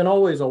said, there isn't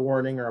always a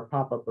warning or a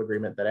pop-up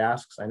agreement that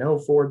asks. I know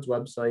Ford's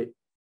website,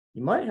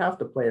 you might have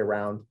to play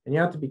around and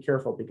you have to be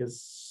careful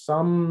because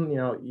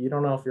you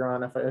don't know if you're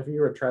on, if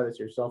you were to try this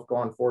yourself, go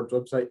on Ford's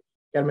website,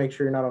 you got to make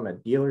sure you're not on a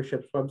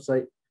dealership's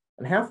website.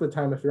 And half the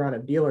time, if you're on a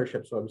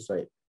dealership's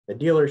website, the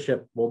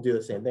dealership will do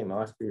the same thing. They'll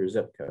ask for your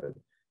zip code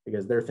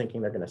because they're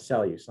thinking they're going to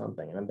sell you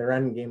something. And their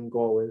end game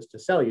goal is to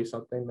sell you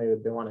something.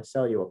 They want to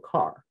sell you a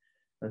car.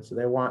 And so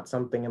they want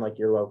something in like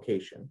your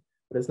location.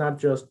 But it's not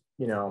just,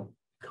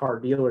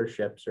 car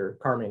dealerships or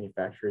car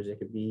manufacturers. It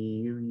could be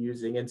you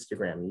using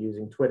Instagram,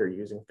 using Twitter,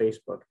 using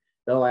Facebook.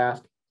 They'll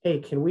ask, hey,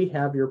 can we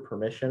have your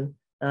permission?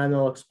 And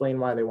they'll explain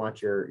why they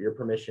want your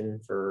permission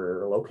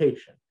for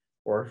location,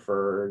 or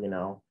for,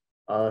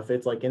 if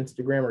it's like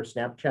Instagram or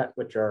Snapchat,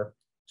 which are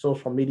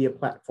social media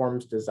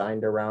platforms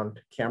designed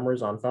around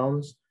cameras on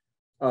phones.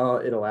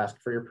 It'll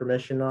ask for your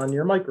permission on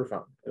your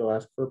microphone. It'll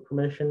ask for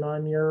permission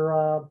on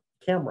your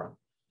camera.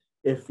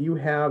 If you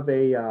have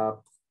a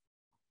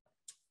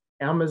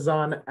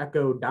Amazon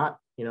Echo Dot,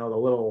 the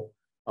little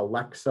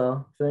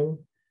Alexa thing,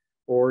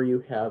 or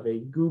you have a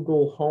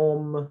Google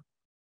Home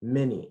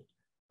Mini,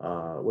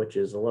 which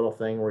is a little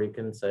thing where you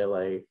can say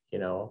like,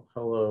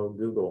 hello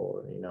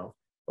Google, or,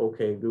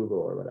 okay Google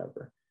or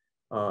whatever.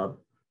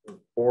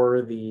 Or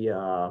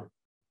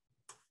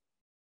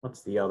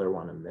what's the other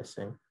one I'm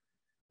missing?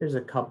 There's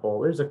a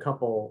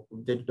couple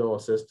digital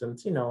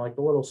assistants, like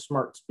the little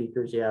smart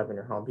speakers you have in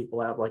your home.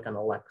 People have like an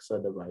Alexa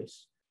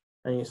device.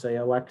 And you say,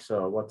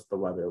 Alexa, what's the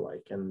weather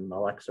like? And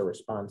Alexa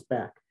responds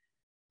back.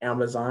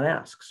 Amazon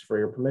asks for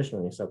your permission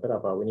when you set that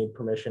up. Oh, we need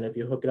permission if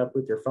you hook it up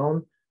with your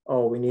phone.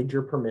 Oh, we need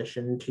your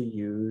permission to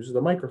use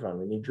the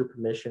microphone. We need your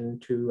permission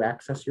to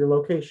access your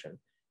location.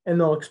 And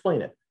they'll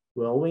explain it.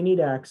 Well, we need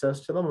access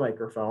to the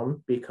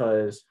microphone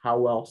because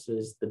how else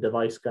is the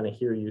device going to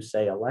hear you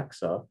say,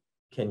 Alexa,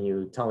 can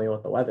you tell me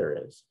what the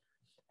weather is?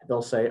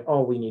 They'll say,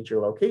 oh, we need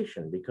your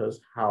location, because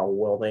how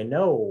will they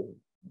know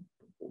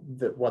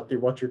that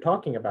what you're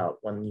talking about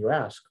when you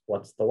ask,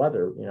 what's the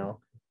weather?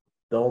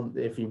 They'll,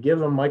 if you give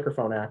them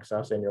microphone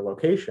access and your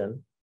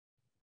location,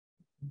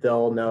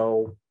 they'll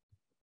know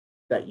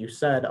that you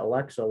said,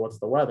 Alexa, what's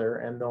the weather?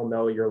 And they'll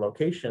know your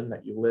location,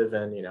 that you live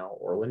in,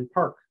 Orland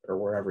Park or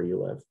wherever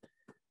you live.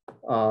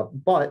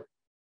 But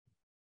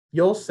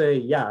you'll say,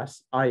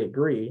 yes, I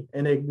agree,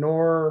 and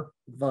ignore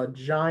the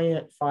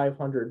giant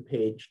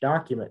 500-page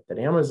document that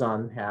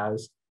Amazon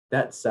has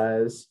that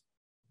says,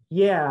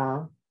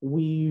 yeah,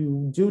 we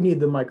do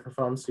need the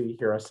microphone so you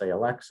hear us say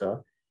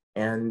Alexa,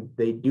 and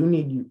we do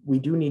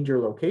need your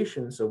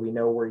location so we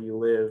know where you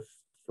live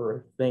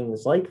for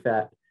things like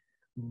that.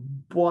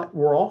 But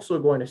we're also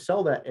going to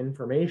sell that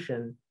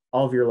information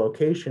of your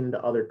location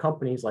to other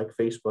companies like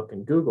Facebook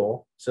and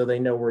Google, so they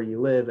know where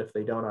you live if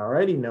they don't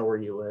already know where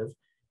you live.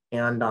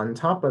 And on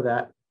top of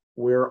that,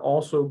 we're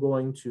also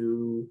going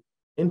to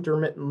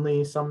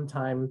intermittently,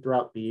 sometime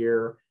throughout the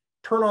year,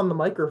 turn on the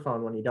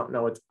microphone when you don't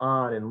know it's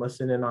on and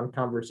listen in on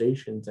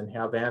conversations and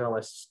have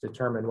analysts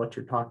determine what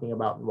you're talking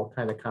about and what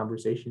kind of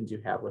conversations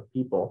you have with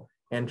people,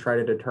 and try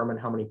to determine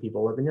how many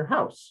people live in your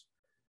house.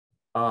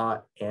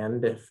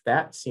 And if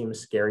that seems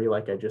scary,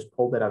 like I just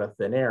pulled it out of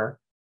thin air,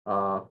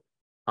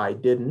 I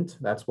didn't.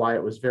 That's why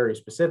it was very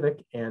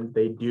specific, and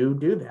they do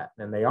that,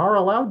 and they are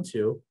allowed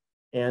to.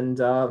 And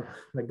the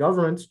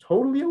government's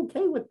totally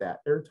okay with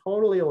that. They're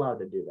totally allowed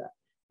to do that.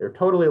 They're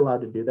totally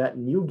allowed to do that.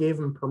 And you gave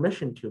them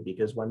permission to,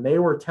 because when they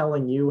were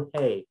telling you,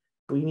 hey,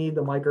 we need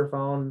the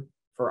microphone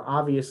for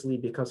obviously,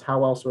 because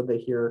how else would they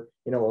hear,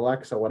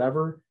 Alexa,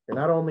 whatever, you're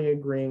not only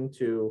agreeing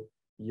to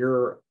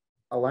your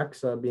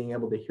Alexa being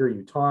able to hear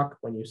you talk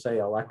when you say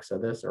Alexa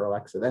this or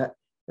Alexa that,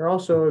 you're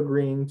also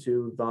agreeing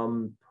to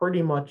them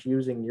pretty much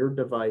using your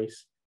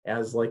device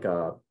as like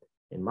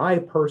in my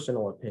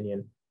personal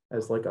opinion,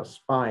 as like a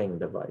spying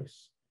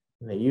device.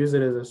 And they use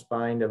it as a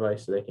spying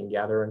device so they can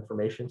gather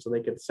information so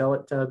they could sell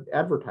it to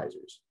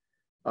advertisers,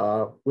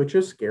 which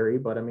is scary,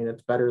 but I mean,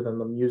 it's better than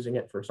them using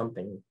it for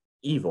something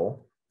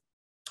evil.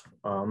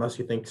 Unless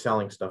you think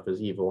selling stuff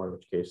is evil, in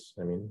which case,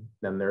 I mean,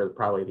 then they're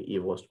probably the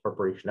evilest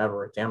corporation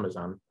ever. It's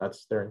Amazon.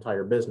 That's their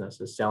entire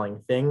business, is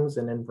selling things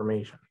and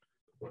information.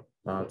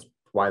 It's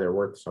why they're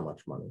worth so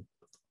much money.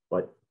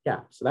 But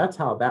yeah, so that's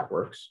how that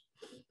works.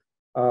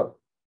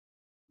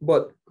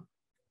 But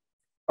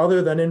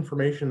other than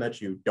information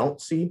that you don't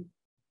see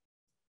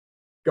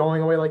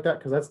going away like that,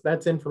 because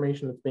that's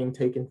information that's being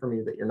taken from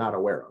you that you're not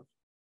aware of.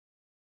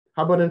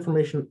 How about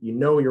information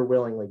you're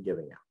willingly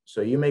giving out?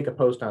 So you make a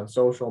post on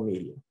social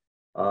media.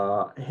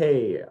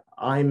 Hey,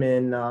 I'm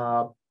in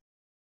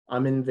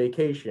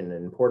vacation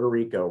in Puerto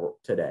Rico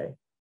today,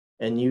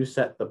 and you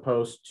set the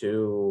post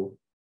to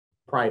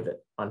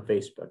private on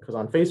Facebook, because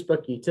on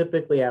Facebook you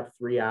typically have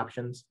 3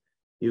 options.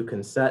 You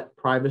can set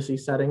privacy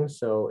settings,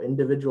 so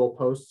individual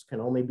posts can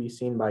only be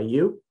seen by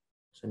you,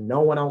 so no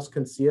one else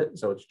can see it.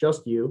 So it's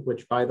just you,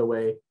 which, by the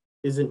way,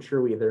 isn't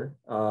true either.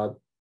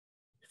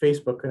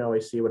 Facebook can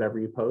always see whatever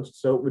you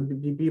post, so it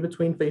would be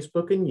between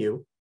Facebook and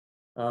you,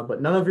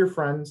 but none of your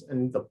friends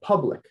and the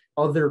public,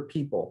 other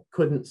people,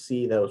 couldn't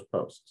see those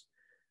posts.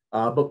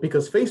 But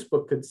because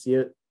Facebook could see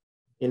it,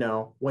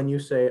 when you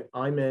say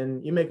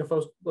you make a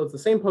post, well, it's the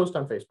same post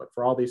on Facebook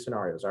for all these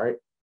scenarios, all right?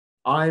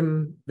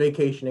 I'm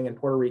vacationing in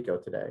Puerto Rico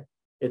today.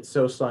 It's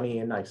so sunny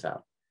and nice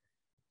out.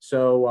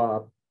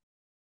 So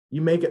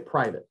you make it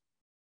private.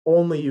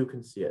 Only you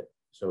can see it.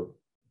 So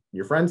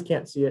your friends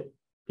can't see it.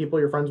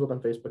 People you're friends with on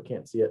Facebook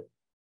can't see it.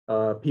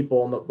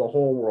 People in the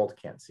whole world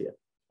can't see it.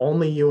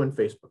 Only you and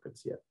Facebook could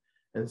see it.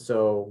 And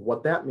so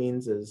what that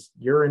means is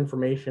your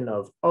information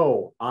of,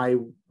 oh, I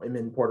am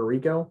in Puerto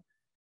Rico.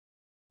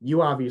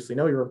 You obviously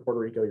know you're in Puerto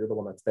Rico. You're the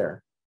one that's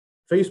there.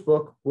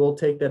 Facebook will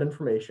take that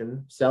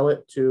information, sell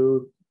it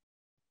to,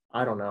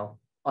 I don't know,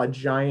 a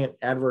giant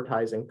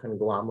advertising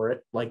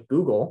conglomerate like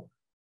Google.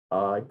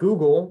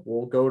 Google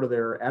will go to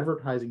their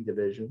advertising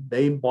division.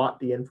 They bought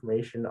the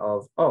information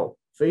of, oh,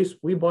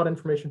 we bought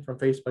information from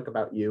Facebook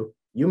about you.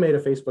 You made a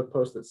Facebook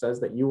post that says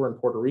that you were in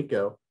Puerto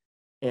Rico,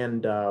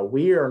 and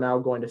we are now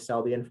going to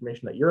sell the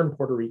information that you're in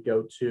Puerto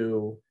Rico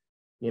to,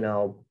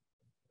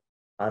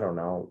 I don't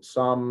know,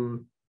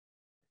 some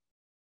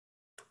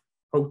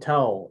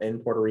hotel in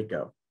Puerto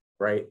Rico,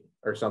 right?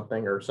 Or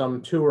something, or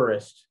some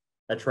tourist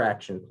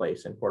attraction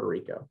place in Puerto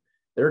Rico.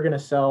 They're going to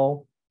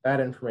sell that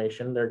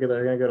information. They're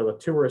going to go to the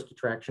tourist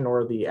attraction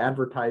or the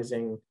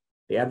advertising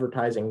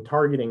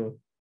targeting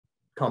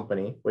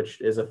company,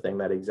 which is a thing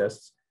that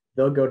exists.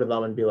 They'll go to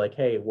them and be like,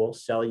 hey, we'll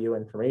sell you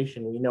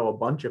information. We know a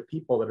bunch of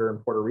people that are in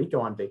Puerto Rico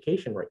on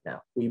vacation right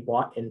now. We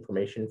bought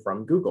information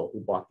from Google.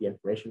 We bought the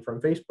information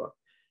from Facebook.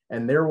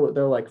 And they're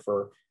like,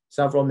 for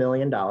several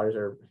 $1,000,000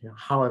 or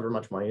however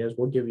much money it is,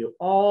 we'll give you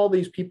all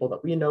these people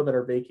that we know that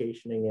are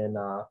vacationing in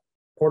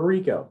Puerto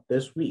Rico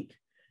this week.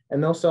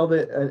 And they'll sell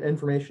the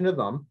information to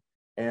them,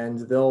 and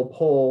they'll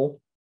pull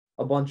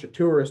a bunch of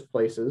tourist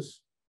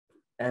places,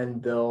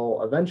 and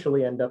they'll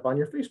eventually end up on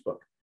your Facebook.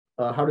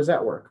 How does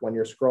that work? When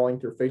you're scrolling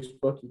through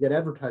Facebook, you get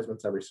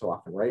advertisements every so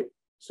often, right?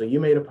 So you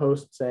made a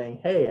post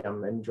saying, hey,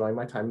 I'm enjoying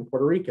my time in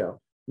Puerto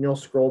Rico. And you'll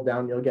scroll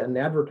down, you'll get an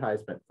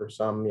advertisement for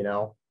some,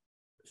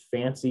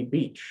 fancy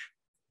beach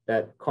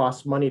that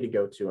costs money to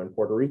go to in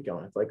Puerto Rico.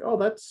 And it's like, oh,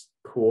 that's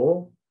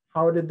cool.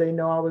 How did they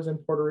know I was in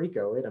Puerto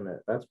Rico? Wait a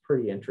minute, that's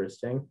pretty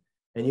interesting.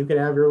 And you could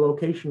have your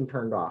location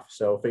turned off,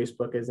 so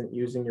Facebook isn't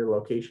using your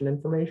location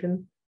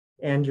information.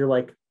 And you're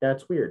like,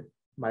 that's weird.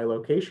 My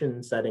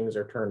location settings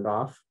are turned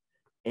off,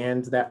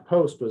 and that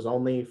post was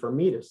only for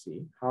me to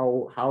see.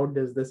 How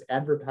does this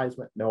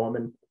advertisement know I'm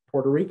in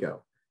Puerto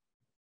Rico?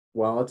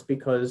 Well, it's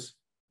because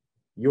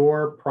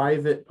your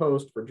private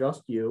post for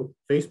just you,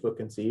 Facebook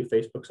can see.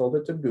 Facebook sold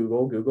it to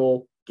Google.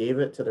 Google gave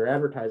it to their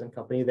advertising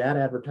company. That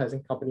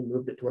advertising company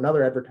moved it to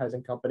another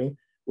advertising company,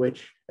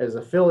 which is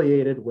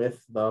affiliated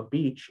with the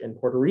beach in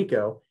Puerto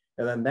Rico.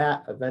 And then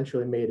that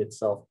eventually made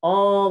itself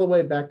all the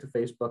way back to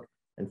Facebook,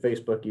 and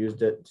Facebook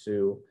used it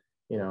to,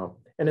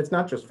 and it's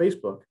not just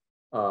Facebook.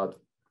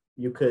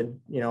 You could,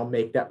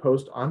 make that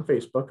post on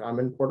Facebook. I'm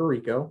in Puerto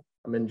Rico.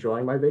 I'm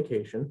enjoying my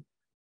vacation.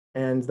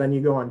 And then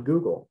you go on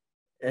Google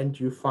and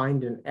you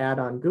find an ad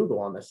on Google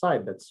on the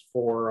side that's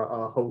for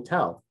a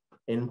hotel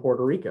in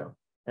Puerto Rico.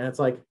 And it's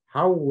like,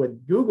 how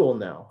would Google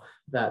know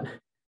that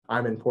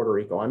I'm in Puerto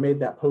Rico? I made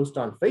that post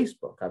on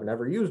Facebook. I've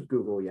never used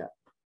Google yet.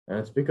 And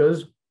it's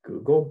because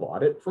Google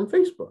bought it from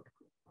Facebook.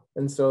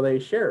 And so they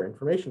share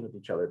information with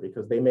each other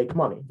because they make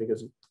money.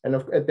 And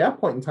at that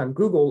point in time,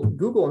 Google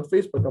and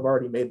Facebook have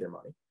already made their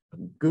money.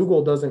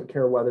 Google doesn't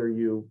care whether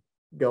you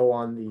go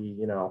on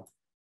the,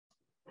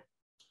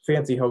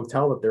 fancy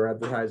hotel that they're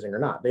advertising or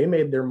not. They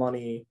made their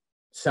money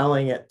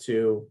selling it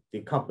to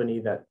the company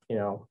that,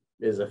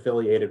 is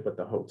affiliated with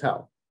the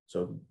hotel.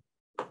 So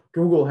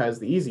Google has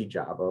the easy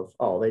job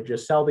of, they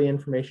just sell the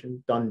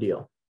information, done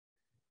deal.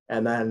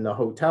 And then the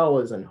hotel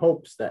is in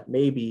hopes that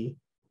maybe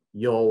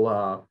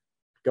you'll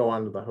go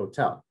onto the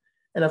hotel.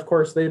 And of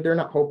course, they're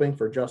not hoping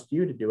for just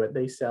you to do it.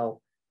 They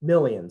sell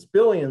millions,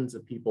 billions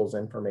of people's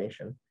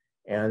information.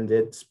 And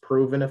it's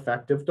proven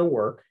effective to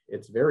work.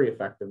 It's very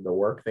effective to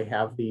work. They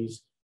have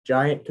these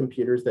giant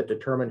computers that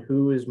determine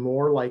who is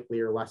more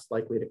likely or less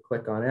likely to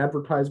click on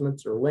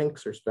advertisements or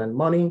links or spend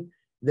money.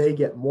 They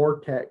get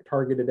more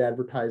targeted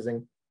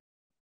advertising,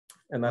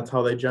 and that's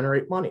how they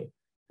generate money.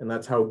 And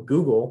that's how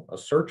Google, a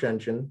search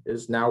engine,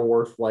 is now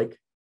worth like,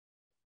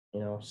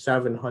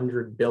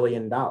 $700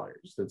 billion.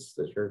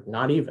 They're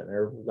not even.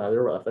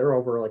 They're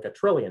over like $1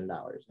 trillion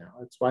now.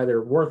 That's why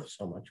they're worth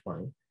so much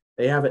money.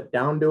 They have it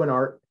down to an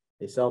art.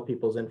 They sell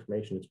people's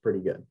information. It's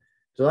pretty good.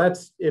 So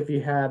that's if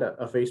you had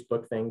a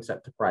Facebook thing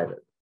set to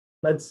private.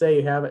 Let's say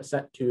you have it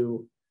set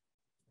to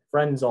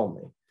friends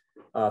only.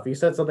 If you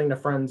set something to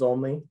friends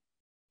only,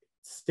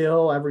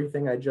 still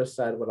everything I just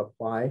said would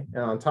apply.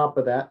 And on top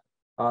of that,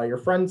 your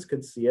friends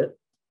could see it,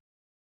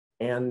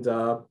 and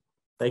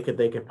they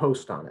could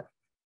post on it.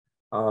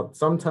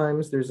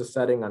 Sometimes there's a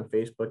setting on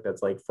Facebook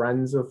that's like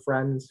friends of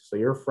friends. So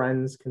your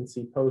friends can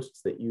see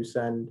posts that you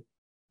send,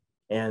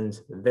 and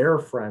their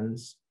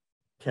friends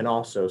can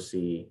also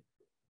see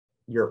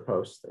your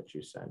posts that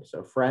you send.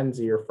 So friends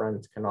of your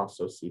friends can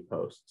also see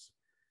posts.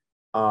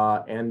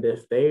 And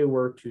if they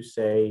were to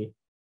say,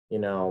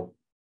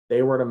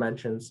 they were to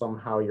mention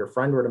somehow, your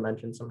friend were to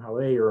mention somehow,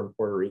 hey, you're in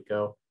Puerto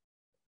Rico,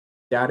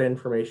 that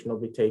information will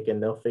be taken.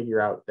 They'll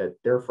figure out that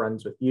they're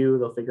friends with you.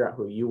 They'll figure out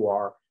who you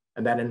are.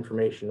 And that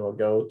information will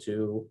go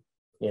to,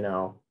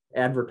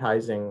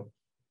 advertising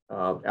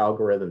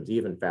algorithms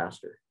even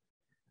faster.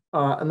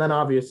 And then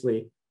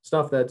obviously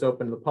stuff that's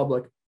open to the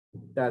public,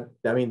 that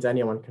means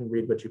anyone can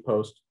read what you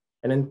post.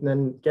 And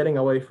then getting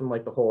away from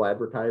like the whole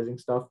advertising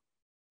stuff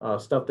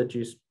that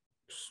you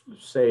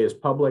say is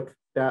public,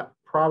 that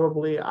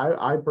probably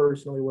I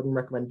personally wouldn't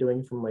recommend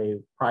doing from a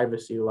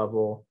privacy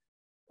level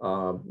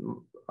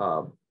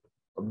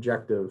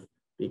objective,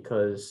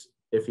 because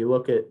if you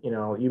look at,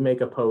 you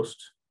make a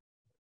post,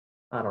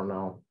 I don't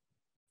know,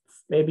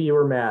 maybe you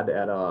were mad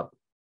at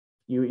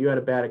you had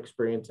a bad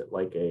experience at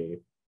like a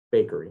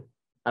bakery.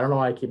 I don't know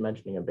why I keep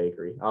mentioning a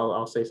bakery.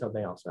 I'll say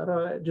something else.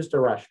 Just a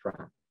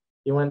restaurant.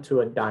 You went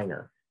to a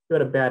diner. You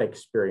had a bad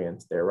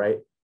experience there, right?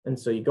 And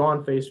so you go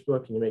on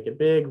Facebook and you make a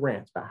big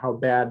rant about how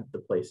bad the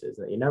place is,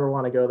 and that you never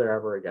want to go there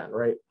ever again,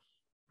 right?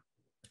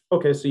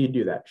 Okay, so you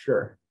do that,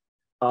 sure.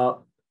 And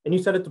you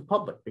set it to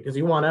public because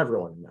you want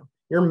everyone to know.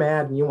 You're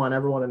mad and you want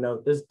everyone to know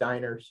that this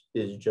diner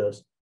is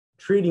just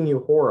treating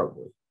you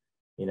horribly,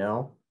 you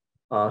know?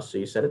 So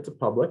you set it to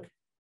public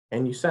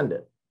and you send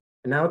it.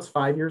 And now it's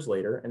 5 years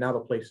later, and now the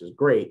place is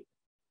great.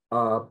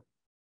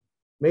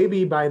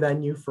 Maybe by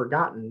then you've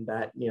forgotten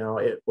that,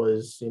 it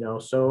was,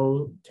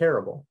 so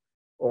terrible,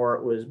 or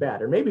it was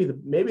bad, or maybe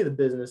the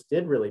business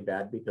did really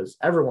bad because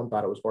everyone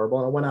thought it was horrible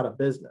and it went out of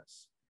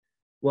business.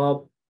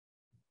 Well,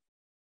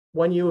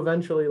 when you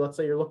eventually, let's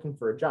say you're looking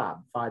for a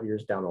job 5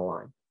 years down the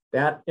line,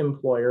 that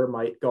employer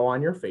might go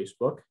on your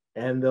Facebook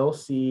and they'll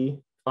see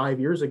 5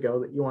 years ago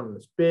that you went on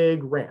this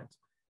big rant.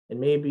 And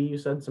maybe you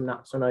said some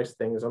not so nice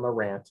things on the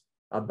rant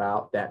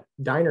about that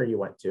diner you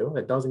went to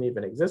that doesn't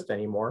even exist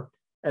anymore.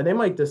 And they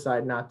might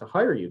decide not to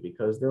hire you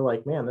because they're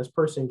like, man, this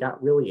person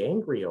got really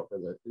angry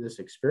over this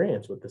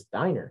experience with this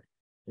diner.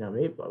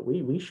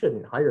 Maybe we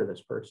shouldn't hire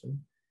this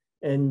person.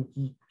 And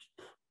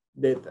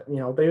they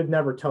would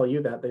never tell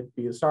you that. They'd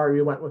be sorry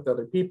we went with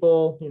other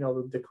people,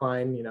 the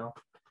decline, you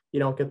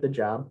don't get the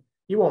job.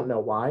 You won't know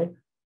why.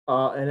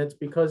 And it's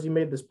because you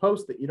made this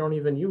post that you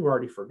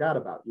already forgot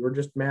about. You were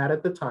just mad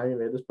at the time you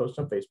made this post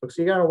on Facebook.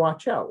 So you got to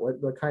watch out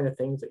what kind of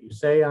things that you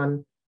say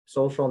on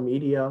social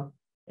media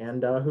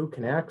and who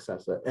can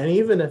access it. And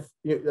even if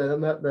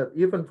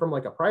even from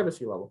like a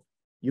privacy level,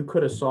 you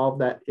could have solved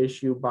that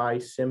issue by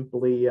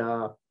simply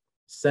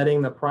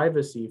setting the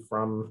privacy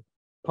from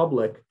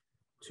public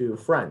to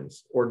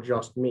friends or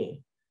just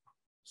me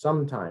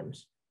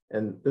sometimes.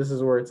 And this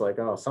is where it's like,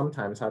 oh,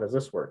 sometimes how does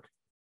this work?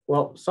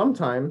 Well,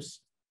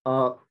 sometimes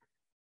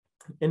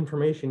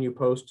information you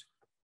post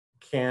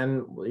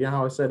can,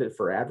 how I said it,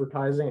 for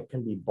advertising, it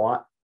can be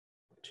bought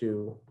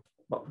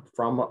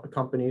from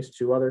companies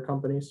to other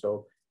companies.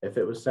 So if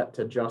it was set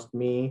to just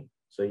me,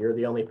 so you're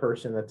the only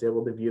person that's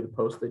able to view the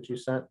post that you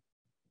sent,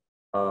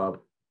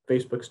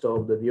 Facebook still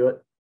able to view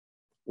it.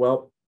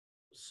 Well,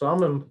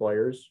 some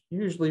employers,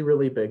 usually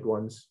really big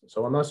ones,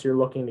 so unless you're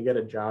looking to get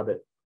a job at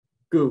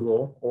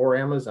Google or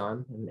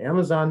Amazon, and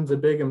Amazon's a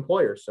big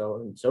employer,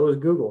 and so is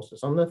Google, so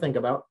something to think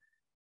about,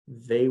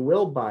 they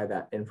will buy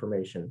that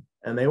information,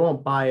 and they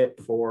won't buy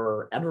it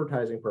for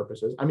advertising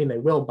purposes. I mean, they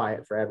will buy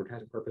it for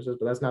advertising purposes,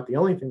 but that's not the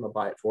only thing they'll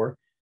buy it for.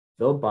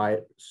 They'll buy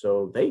it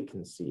so they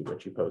can see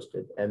what you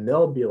posted, and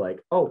they'll be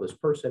like, oh, this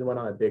person went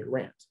on a big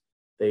rant.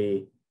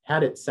 They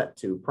had it set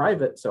to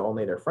private, so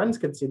only their friends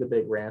could see the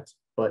big rant,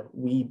 but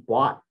we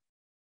bought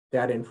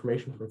that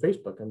information from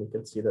Facebook, and we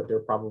could see that they're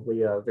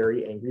probably a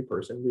very angry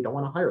person. We don't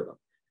want to hire them.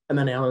 And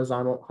then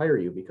Amazon won't hire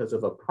you because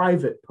of a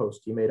private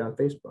post you made on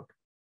Facebook.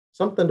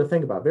 Something to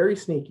think about, very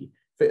sneaky.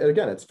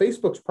 Again, it's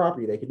Facebook's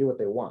property. They can do what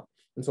they want.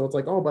 And so it's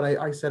like, oh, but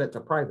I set it to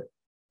private.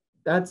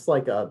 That's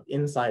like a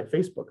inside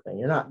Facebook thing.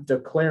 You're not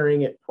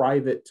declaring it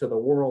private to the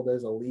world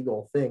as a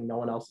legal thing. No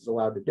one else is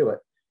allowed to do it.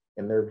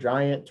 In their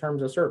giant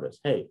terms of service,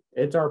 hey,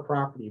 it's our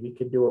property. We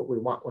can do what we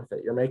want with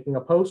it. You're making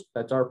a post,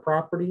 that's our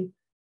property.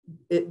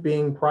 It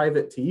being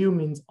private to you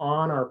means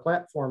on our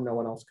platform, no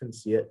one else can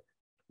see it.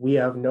 We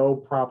have no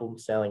problem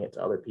selling it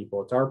to other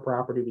people. It's our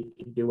property.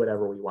 We can do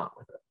whatever we want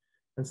with it.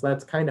 And so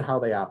that's kind of how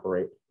they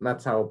operate. And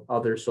that's how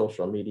other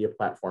social media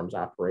platforms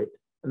operate.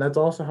 And that's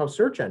also how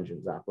search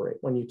engines operate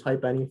when you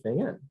type anything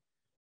in.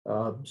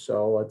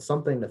 So it's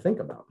something to think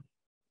about.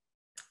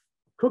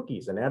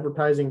 Cookies and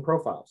advertising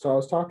profile. So I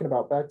was talking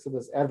about back to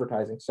this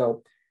advertising.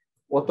 So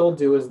what they'll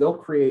do is they'll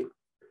create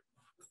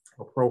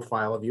a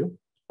profile of you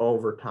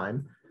over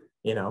time,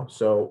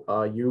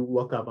 so you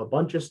look up a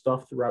bunch of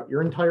stuff throughout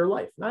your entire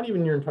life, not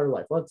even your entire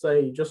life. Let's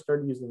say you just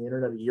started using the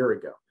internet a year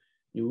ago.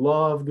 You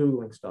love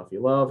Googling stuff.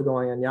 You love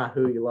going on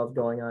Yahoo. You love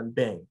going on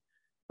Bing,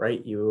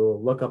 right? You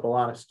look up a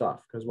lot of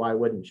stuff because why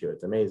wouldn't you?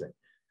 It's amazing.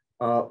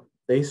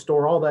 They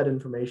store all that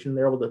information.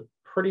 They're able to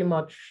pretty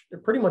much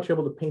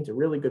able to paint a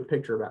really good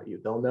picture about you.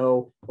 They'll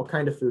know what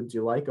kind of foods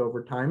you like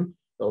over time.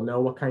 They'll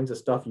know what kinds of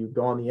stuff you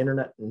go on the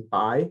internet and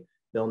buy.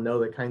 They'll know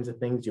the kinds of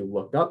things you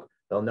look up.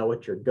 They'll know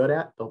what you're good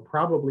at. They'll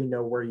probably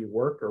know where you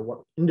work or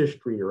what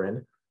industry you're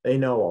in. They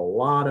know a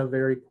lot of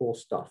very cool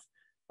stuff.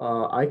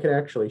 I could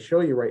actually show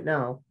you right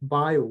now,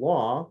 by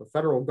law, the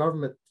federal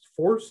government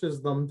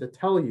forces them to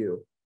tell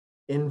you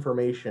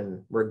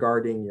information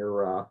regarding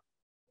your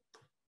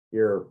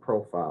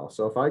profile.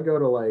 So if I go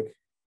to like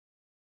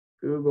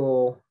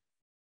Google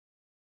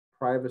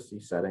privacy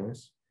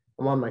settings,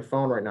 I'm on my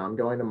phone right now. I'm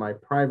going to my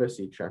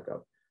privacy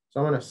checkup. So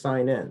I'm going to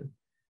sign in.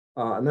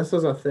 And this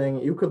is a thing,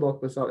 you could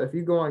look this up. If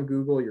you go on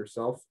Google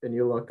yourself and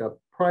you look up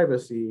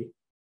privacy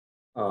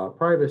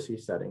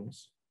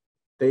settings,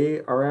 they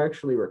are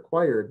actually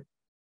required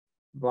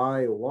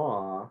by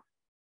law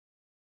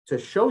to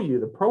show you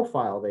the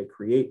profile they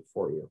create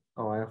for you.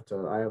 Oh, I have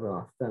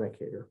an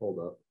authenticator. Hold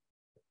up.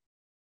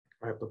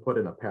 I have to put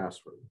in a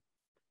password.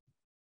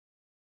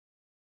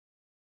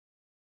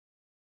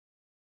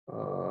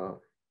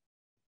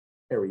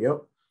 There we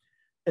go.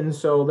 And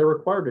so they're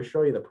required to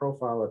show you the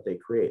profile that they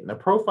create. And the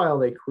profile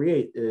they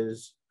create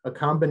is a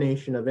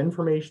combination of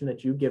information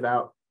that you give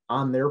out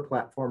on their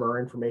platform or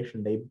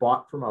information they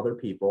bought from other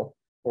people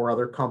or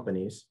other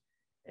companies.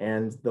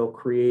 And they'll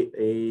create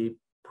a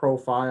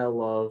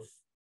profile of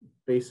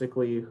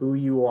basically who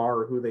you are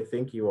or who they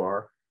think you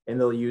are, and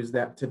they'll use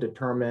that to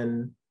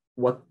determine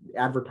what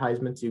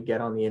advertisements you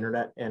get on the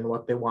internet and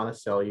what they want to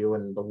sell you.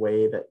 And the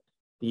way that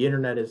the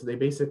internet is, they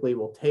basically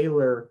will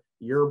tailor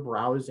your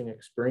browsing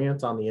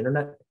experience on the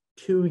internet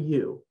to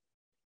you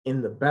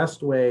in the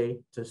best way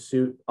to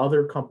suit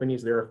other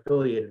companies they're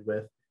affiliated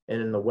with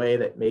and in the way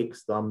that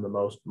makes them the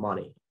most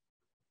money.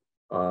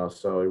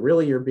 So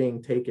really, you're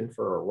being taken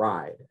for a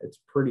ride. It's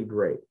pretty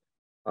great.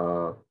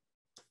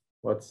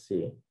 Let's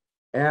see,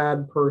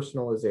 ad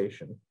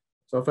personalization.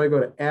 So if I go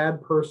to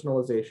ad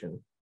personalization,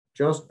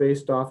 just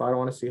based off, I don't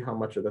want to see how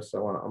much of this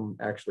I'm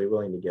actually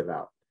willing to give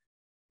out,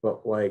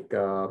 but like,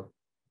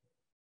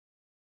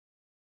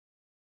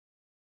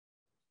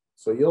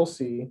 so you'll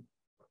see,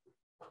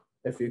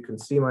 if you can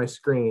see my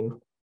screen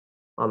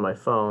on my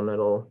phone,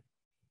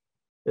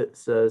 it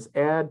says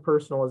ad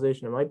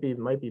personalization. It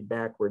might be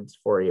backwards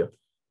for you.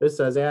 This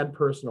says ad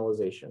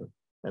personalization,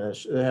 and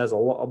it has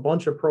a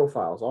bunch of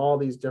profiles, all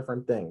these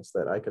different things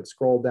that I could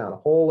scroll down, a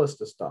whole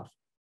list of stuff.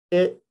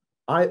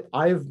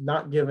 I've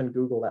not given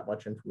Google that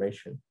much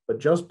information, but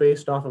just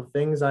based off of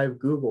things I've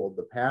Googled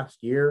the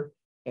past year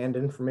and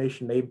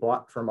information they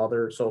bought from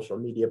other social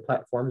media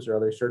platforms or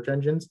other search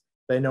engines,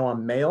 they know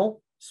I'm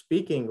male,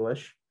 speak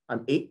English,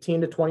 I'm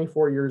 18 to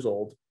 24 years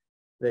old.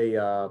 They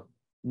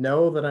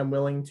know that I'm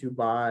willing to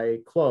buy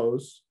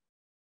clothes,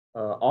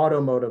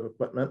 automotive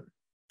equipment.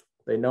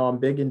 They know I'm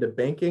big into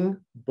banking,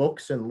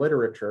 books and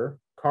literature,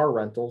 car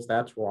rentals.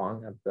 That's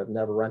wrong. I've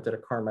never rented a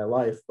car in my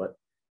life, but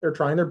they're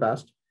trying their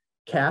best.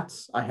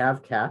 Cats, I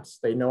have cats.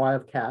 They know I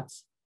have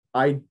cats.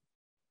 I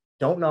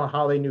don't know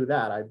how they knew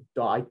that.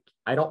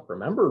 I don't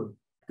remember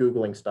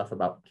Googling stuff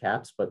about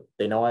cats, but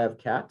they know I have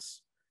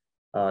cats.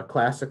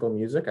 Classical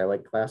music, I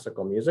like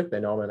classical music. They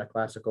know I'm into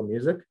classical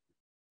music.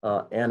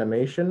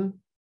 Animation,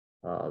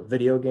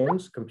 video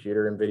games,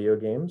 computer and video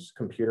games,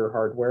 computer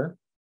hardware,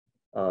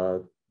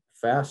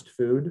 fast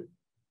food,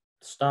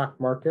 stock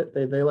market.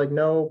 They like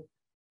know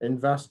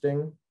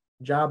investing,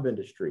 job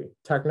industry,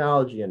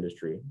 technology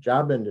industry,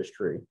 job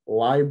industry,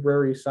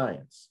 library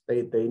science.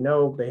 They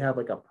know, they have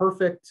like a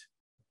perfect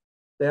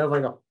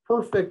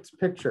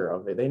picture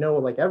of it. They know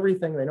like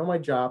everything. They know my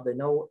job. They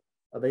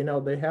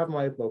have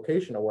my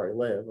location of where I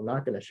live. I'm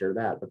not going to share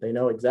that, but they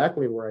know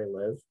exactly where I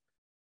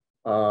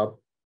live.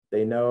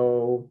 They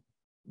know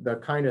the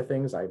kind of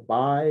things I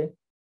buy.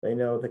 They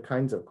know the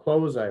kinds of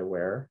clothes I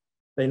wear.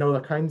 They know the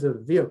kinds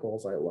of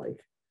vehicles I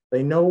like.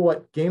 They know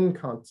what game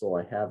console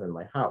I have in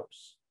my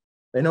house.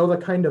 They know the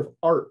kind of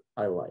art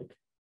I like.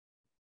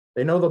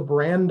 They know the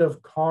brand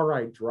of car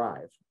I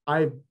drive.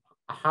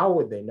 How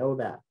would they know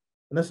that?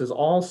 And this is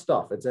all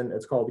stuff.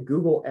 It's called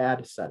Google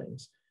Ad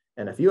Settings.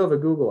 And if you have a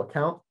Google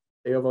account,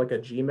 you have like a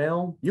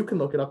Gmail, you can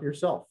look it up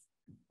yourself.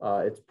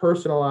 It's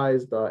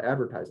personalized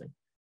advertising,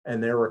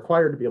 and they're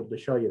required to be able to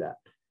show you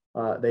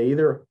that. They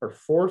either are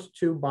forced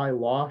to, by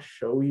law,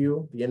 show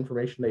you the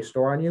information they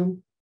store on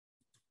you,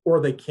 or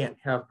they can't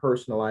have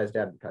personalized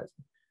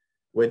advertising,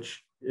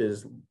 which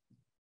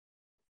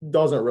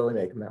doesn't really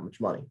make them that much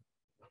money.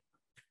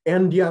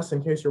 And yes,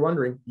 in case you're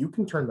wondering, you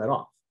can turn that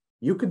off.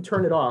 You could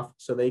turn it off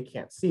so they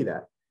can't see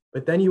that,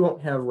 but then you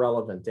won't have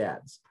relevant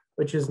ads,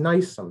 which is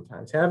nice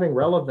sometimes. Having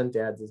relevant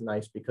ads is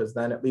nice because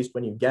then at least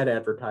when you get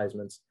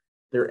advertisements,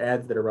 they're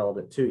ads that are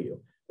relevant to you.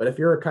 But if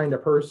you're a kind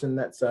of person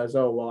that says,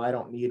 oh, well, I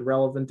don't need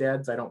relevant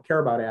ads, I don't care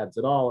about ads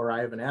at all, or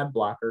I have an ad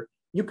blocker,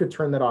 you could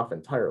turn that off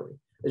entirely.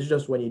 It's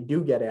just when you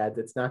do get ads,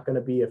 it's not going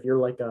to be, if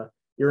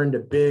you're into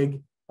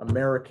big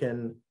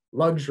American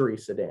luxury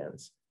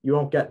sedans, you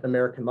won't get an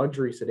American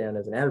luxury sedan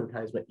as an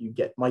advertisement. You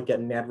might get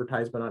an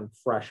advertisement on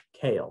fresh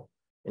kale,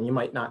 and you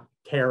might not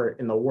care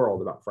in the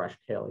world about fresh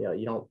kale.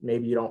 Yeah,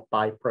 maybe you don't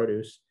buy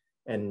produce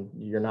and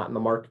you're not in the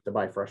market to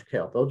buy fresh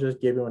kale. They'll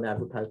just give you an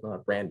advertisement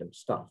on random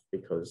stuff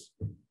because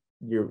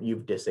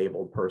you've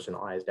disabled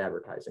personalized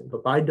advertising.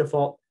 But by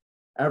default,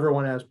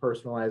 everyone has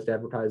personalized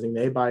advertising.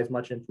 They buy as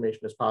much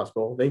information as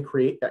possible. They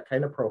create that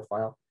kind of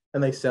profile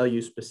and they sell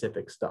you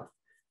specific stuff.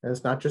 And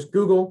it's not just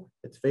Google,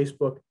 it's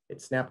Facebook,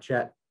 it's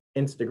Snapchat,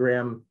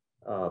 Instagram,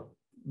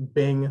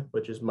 Bing,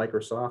 which is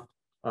Microsoft,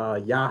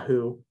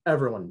 Yahoo.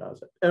 Everyone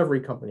does it. Every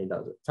company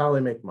does it. It's how they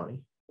make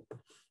money.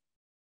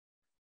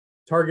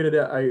 Targeted,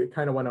 I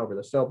kind of went over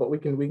this, but we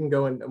can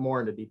go more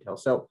into detail.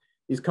 So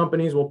these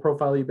companies will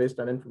profile you based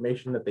on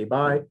information that they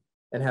buy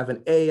and have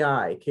an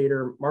AI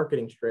cater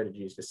marketing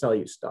strategies to sell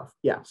you stuff.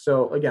 Yeah.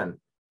 So again,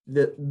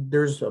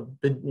 there's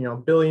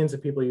billions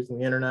of people using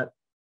the internet.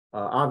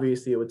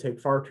 Obviously, it would take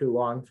far too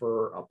long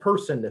for a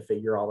person to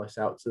figure all this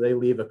out. So they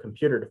leave a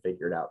computer to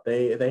figure it out.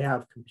 They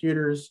have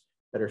computers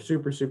that are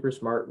super, super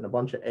smart, and a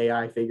bunch of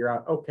AI figure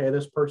out, okay,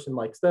 this person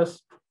likes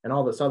this and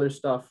all this other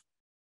stuff.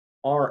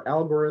 Our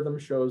algorithm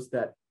shows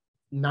that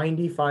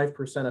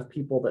 95% of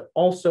people that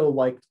also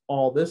liked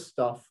all this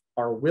stuff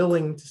are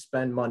willing to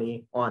spend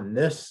money on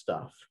this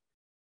stuff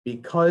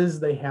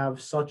because they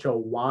have such a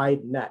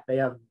wide net. They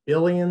have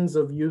billions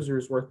of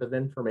users worth of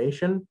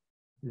information.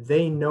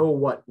 They know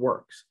what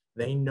works.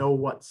 They know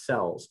what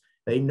sells.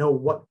 They know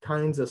what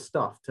kinds of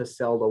stuff to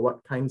sell to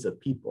what kinds of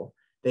people.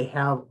 They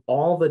have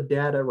all the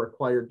data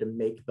required to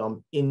make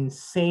them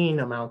insane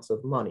amounts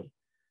of money.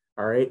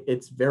 All right.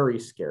 It's very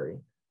scary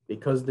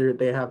because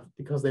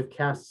they've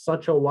cast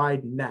such a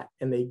wide net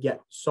and they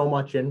get so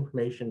much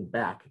information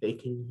back. They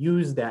can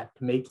use that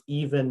to make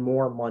even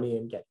more money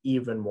and get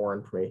even more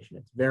information.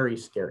 It's very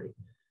scary.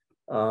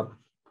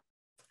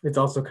 It's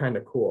also kind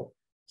of cool.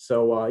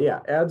 So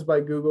yeah, ads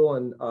by Google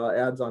and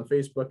ads on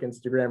Facebook,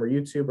 Instagram, or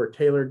YouTube are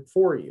tailored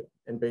for you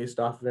and based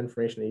off of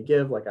information that you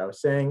give, like I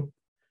was saying.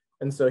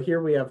 And so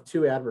here we have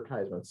two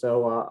advertisements.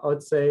 So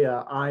let's say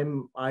I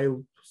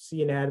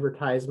see an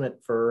advertisement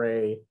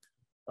for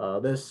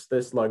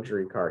this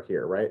luxury car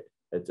here, right?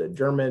 It's a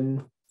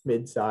German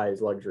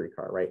mid-size luxury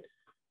car, right?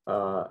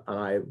 And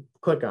I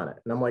click on it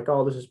and I'm like,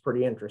 oh, this is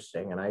pretty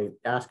interesting. And I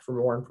ask for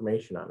more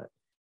information on it.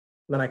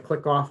 And then I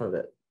click off of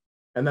it.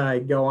 And then I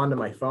go onto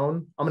my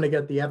phone. I'm going to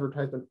get the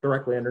advertisement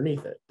directly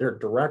underneath it. Their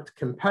direct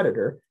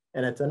competitor,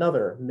 and it's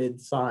another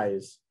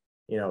mid-size,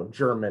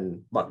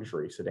 German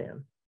luxury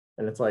sedan.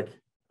 And it's like,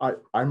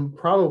 I'm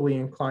probably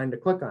inclined to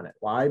click on it.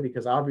 Why?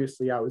 Because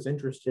obviously I was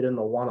interested in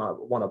the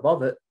one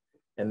above it,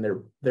 and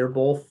they're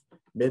both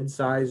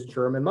mid-sized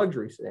German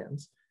luxury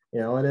sedans.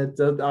 And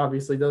it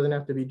obviously doesn't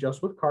have to be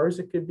just with cars.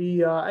 It could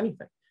be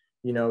anything.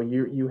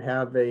 You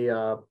have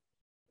a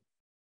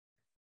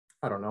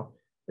I don't know.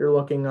 You're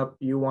looking up.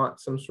 You want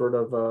some sort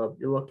of.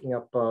 You're looking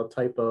up a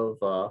type of.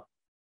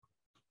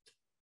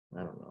 I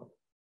don't know,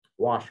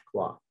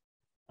 washcloth.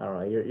 I don't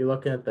know. You're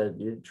looking at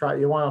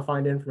you want to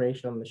find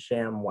information on the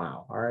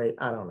ShamWow. All right.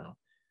 I don't know.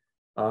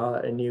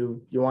 And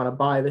you want to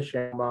buy the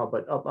ShamWow,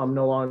 but I'm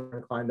no longer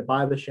inclined to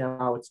buy the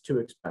ShamWow. It's too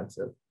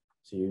expensive.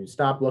 So you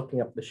stop looking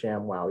up the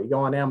ShamWow. You go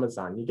on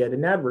Amazon. You get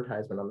an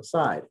advertisement on the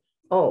side.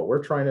 Oh,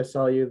 we're trying to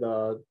sell you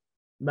the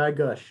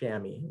Mega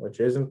Chamois, which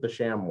isn't the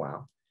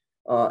ShamWow.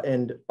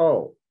 And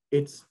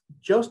it's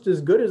just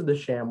as good as the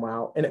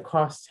ShamWow, and it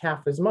costs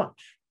half as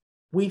much.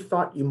 We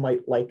thought you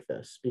might like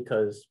this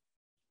because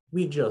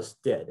we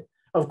just did.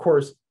 Of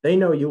course, they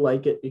know you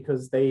like it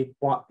because they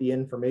bought the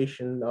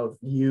information of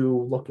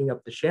you looking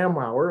up the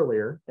ShamWow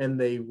earlier, and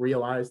they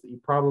realized that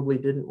you probably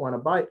didn't want to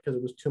buy it because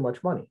it was too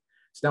much money.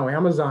 So now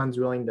Amazon's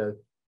willing to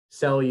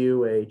sell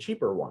you a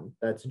cheaper one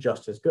that's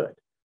just as good.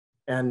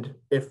 And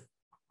if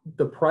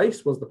the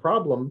price was the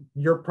problem,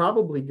 you're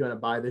probably going to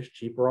buy this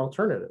cheaper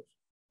alternative.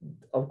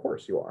 Of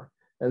course you are.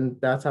 And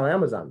that's how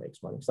Amazon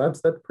makes money. So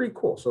that's pretty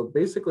cool. So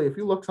basically, if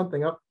you look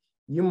something up,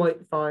 you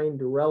might find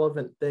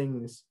relevant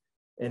things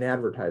in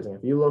advertising.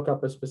 If you look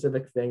up a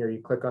specific thing or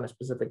you click on a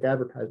specific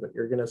advertisement,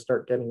 you're going to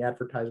start getting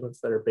advertisements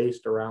that are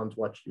based around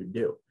what you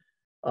do.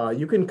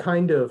 You can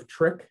kind of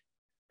trick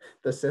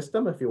the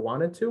system if you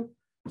wanted to.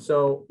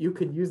 So you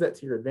could use that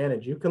to your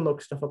advantage. You can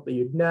look stuff up that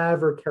you'd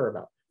never care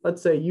about.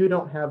 Let's say you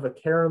don't have a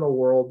care in the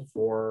world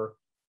for,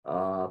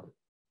 I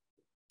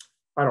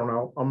don't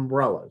know,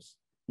 umbrellas.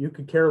 You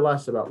could care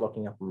less about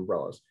looking up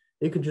umbrellas.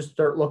 You could just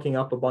start looking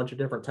up a bunch of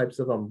different types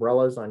of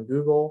umbrellas on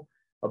Google,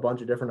 a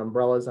bunch of different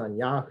umbrellas on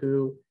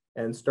Yahoo,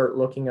 and start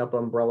looking up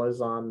umbrellas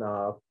on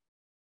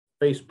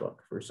Facebook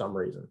for some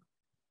reason.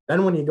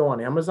 Then when you go on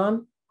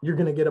Amazon, you're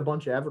going to get a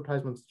bunch of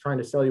advertisements trying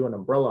to sell you an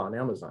umbrella on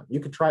Amazon. You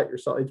could try it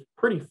yourself. It's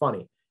pretty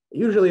funny.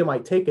 Usually it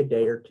might take a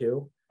day or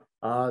two.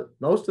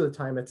 Most of the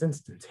time it's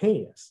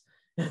instantaneous.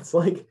 It's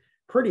like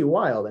pretty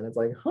wild. And it's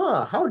like,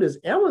 how does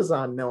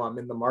Amazon know I'm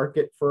in the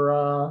market for,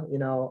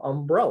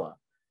 umbrella,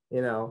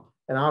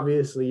 and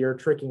obviously you're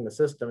tricking the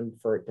system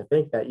for it to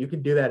think that. You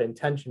could do that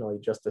intentionally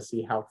just to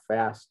see how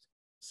fast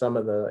some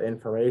of the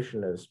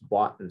information is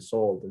bought and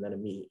sold and then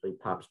immediately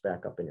pops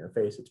back up in your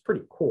face. It's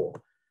pretty cool.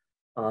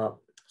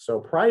 So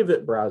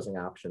private browsing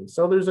options.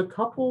 So there's a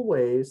couple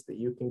ways that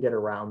you can get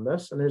around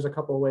this, and there's a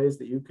couple ways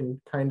that you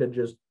can kind of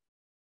just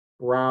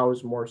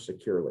browse more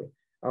securely.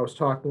 I was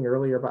talking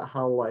earlier about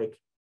how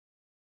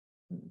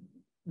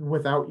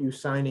without you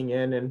signing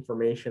in,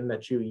 information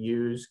that you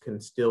use can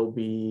still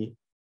be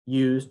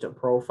used to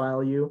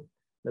profile you.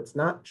 That's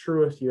not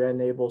true if you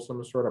enable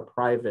some sort of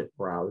private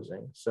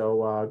browsing.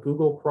 So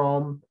Google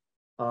Chrome,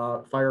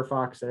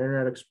 Firefox, and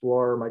Internet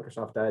Explorer,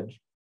 Microsoft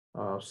Edge,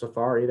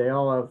 Safari, they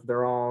all have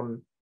their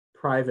own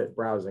private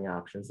browsing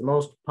options. The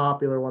most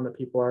popular one that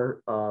people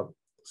are,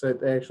 so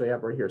they actually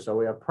have right here. So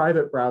we have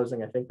private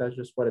browsing. I think that's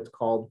just what it's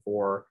called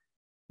for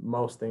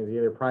most things,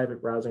 either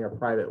private browsing or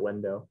private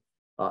window.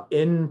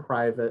 In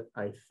private,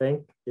 I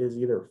think, is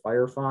either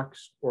Firefox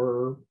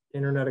or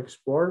Internet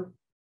Explorer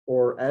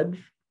or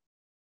Edge.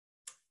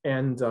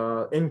 And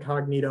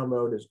incognito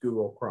mode is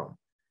Google Chrome.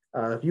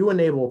 If you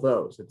enable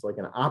those, it's like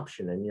an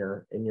option in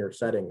your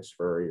settings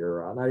for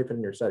your, not even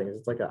in your settings,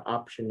 it's like an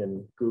option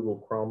in Google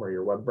Chrome or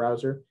your web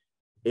browser.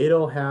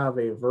 It'll have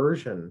a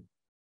version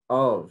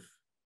of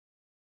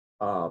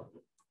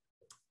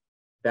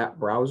that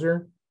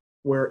browser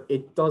where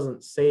it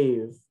doesn't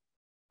save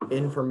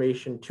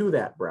information to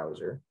that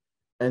browser.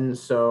 And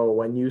so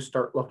when you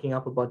start looking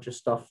up a bunch of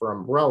stuff for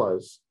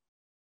umbrellas,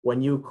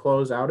 when you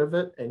close out of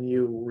it and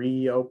you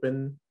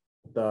reopen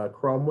the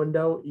Chrome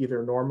window,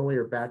 either normally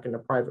or back into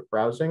private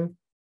browsing,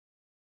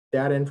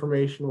 that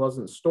information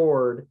wasn't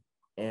stored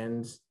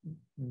and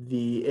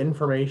the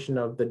information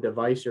of the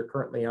device you're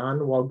currently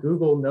on. While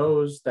Google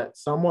knows that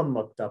someone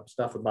looked up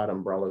stuff about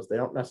umbrellas, they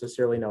don't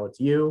necessarily know it's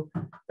you.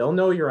 They'll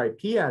know your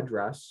IP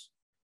address,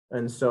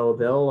 and so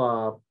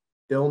they'll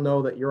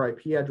know that your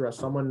IP address,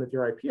 someone with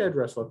your IP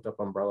address looked up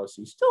umbrellas.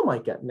 So you still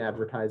might get an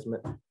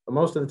advertisement, but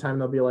most of the time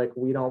they'll be like,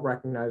 we don't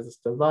recognize this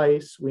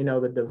device. We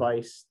know the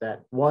device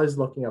that was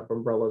looking up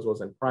umbrellas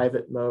was in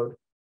private mode.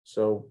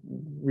 So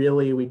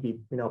really we'd be,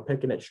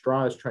 picking at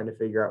straws trying to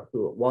figure out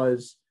who it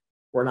was.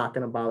 We're not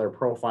going to bother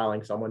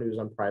profiling someone who's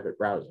on private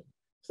browsing.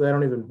 So they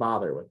don't even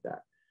bother with that.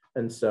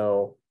 And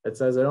so it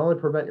says it only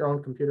prevent your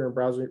own computer and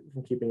browser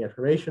from keeping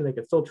information. They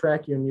can still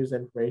track you and use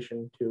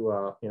information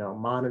to,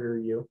 monitor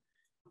you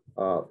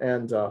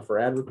and for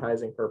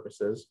advertising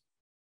purposes.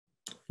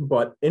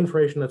 But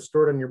information that's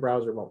stored on your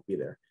browser won't be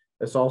there.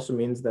 This also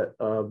means that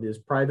this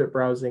private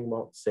browsing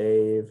won't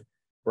save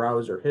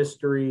browser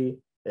history.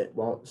 It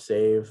won't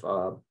save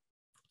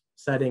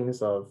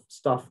settings of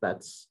stuff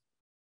that's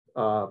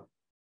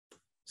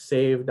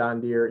saved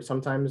onto your,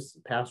 sometimes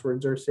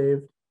passwords are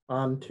saved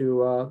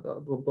onto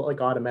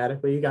like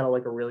automatically. You got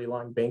like a really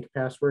long bank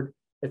password.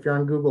 If you're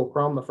on Google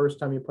Chrome, the first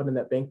time you put in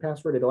that bank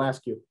password, it'll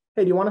ask you,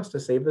 hey, do you want us to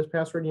save this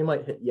password? You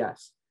might hit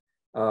yes.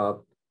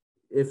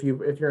 If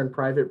you're in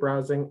private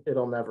browsing,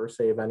 it'll never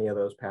save any of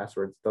those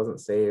passwords. It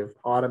doesn't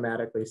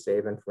automatically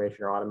save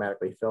information or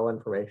automatically fill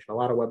information. A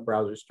lot of web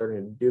browsers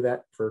starting to do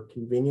that for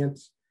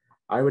convenience.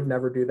 I would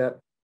never do that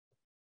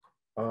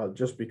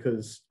just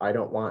because I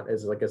don't want,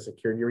 as like a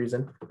security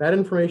reason. That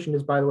information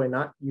is, by the way,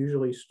 not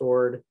usually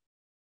stored.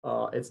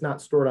 It's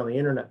not stored on the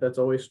internet. That's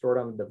always stored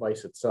on the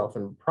device itself.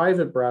 And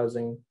private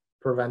browsing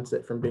prevents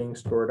it from being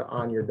stored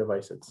on your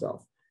device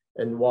itself.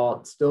 And while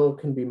it still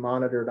can be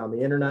monitored on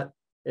the internet,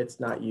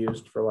 it's not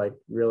used for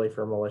really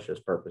for malicious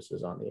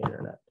purposes on the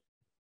internet.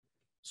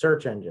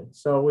 Search engine.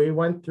 So we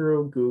went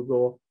through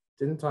Google,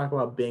 didn't talk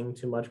about Bing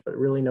too much, but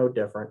really no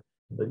different.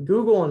 But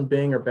Google and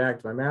Bing are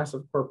backed by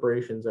massive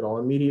corporations that'll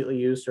immediately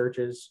use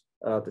searches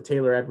to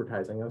tailor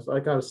advertising.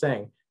 Like I was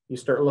saying, you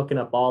start looking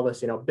up all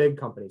this, big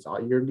companies.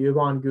 You go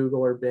on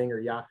Google or Bing or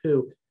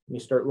Yahoo, and you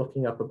start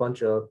looking up a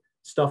bunch of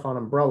stuff on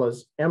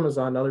umbrellas.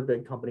 Amazon, another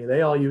big company,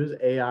 they all use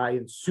AI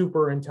and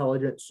super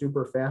intelligent,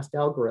 super fast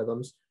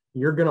algorithms.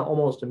 You're going to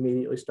almost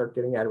immediately start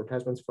getting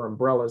advertisements for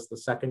umbrellas the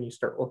second you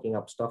start looking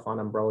up stuff on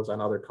umbrellas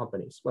on other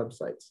companies'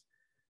 websites.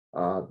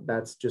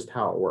 That's just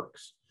how it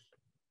works.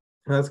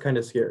 And that's kind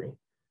of scary.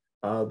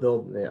 They'll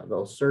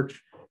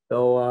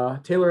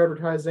tailor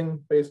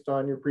advertising based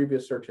on your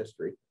previous search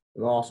history.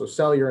 And they'll also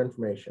sell your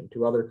information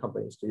to other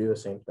companies to do the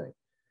same thing.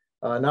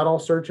 Not all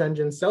search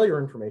engines sell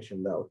your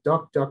information, though.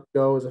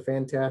 DuckDuckGo is a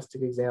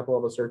fantastic example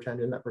of a search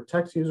engine that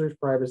protects users'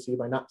 privacy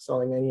by not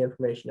selling any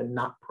information and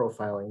not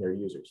profiling their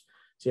users.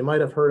 So you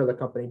might have heard of the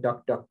company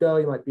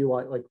DuckDuckGo. You might be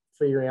like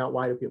figuring out,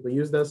 why do people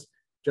use this?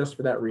 Just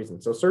for that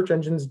reason. So search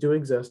engines do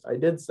exist. I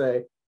did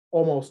say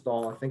almost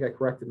all. I think I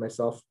corrected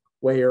myself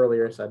way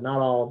earlier. I said not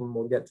all of them.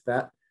 We'll get to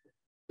that.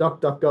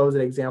 DuckDuckGo is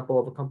an example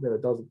of a company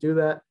that doesn't do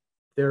that.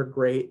 They're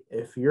great.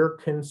 If you're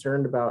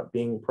concerned about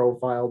being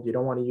profiled, you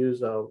don't want to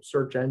use a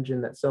search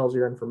engine that sells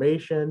your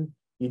information.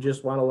 You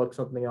just want to look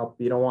something up.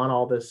 You don't want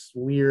all this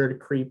weird,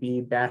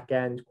 creepy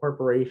back-end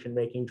corporation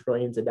making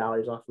trillions of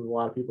dollars off of a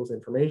lot of people's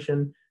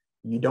information.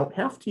 You don't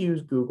have to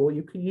use Google.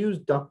 You could use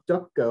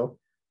DuckDuckGo,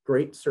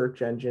 great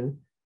search engine.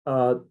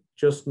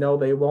 Just know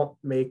they won't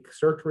make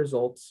search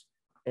results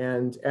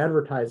and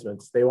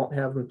advertisements. They won't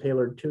have them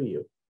tailored to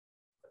you.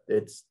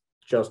 It's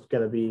just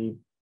going to be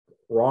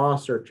raw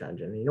search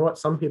engine. You know what?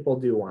 Some people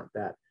do want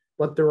that,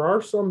 but there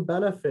are some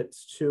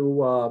benefits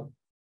to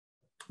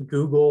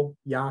Google,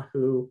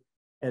 Yahoo,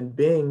 and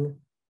Bing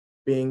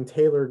being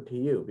tailored to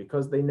you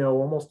because they know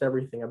almost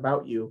everything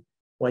about you.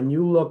 When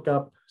you look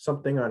up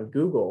something on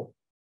Google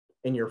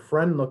and your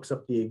friend looks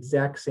up the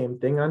exact same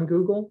thing on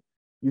Google,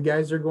 you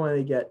guys are going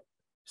to get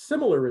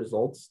similar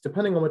results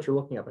depending on what you're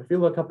looking up. If you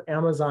look up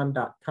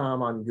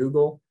Amazon.com on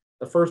Google,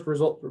 the first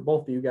result for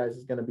both of you guys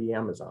is going to be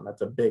Amazon.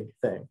 That's a big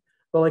thing.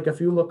 But like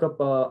if you look up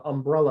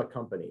umbrella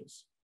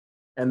companies,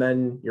 and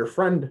then your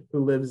friend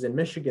who lives in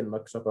Michigan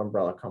looks up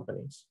umbrella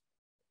companies,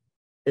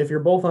 if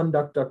you're both on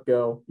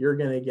DuckDuckGo, you're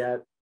going to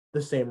get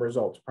the same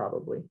results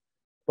probably.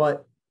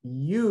 But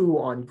you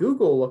on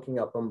Google looking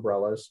up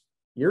umbrellas,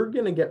 you're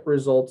going to get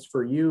results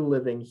for you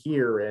living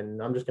here.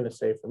 And I'm just going to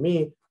say for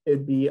me,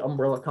 it'd be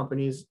umbrella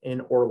companies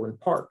in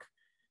Orland Park.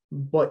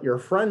 But your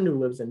friend who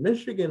lives in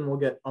Michigan will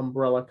get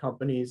umbrella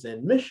companies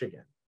in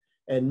Michigan.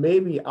 And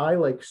maybe I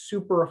like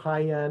super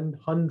high-end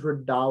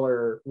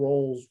 $100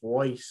 Rolls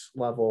Royce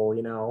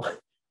level,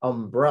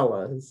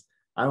 umbrellas.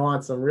 I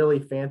want some really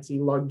fancy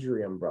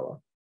luxury umbrella.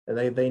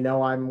 And they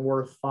know I'm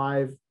worth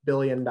 $5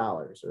 billion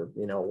or,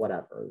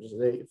 whatever,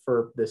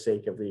 for the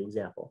sake of the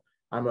example.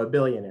 I'm a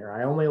billionaire.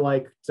 I only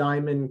like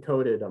diamond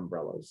coated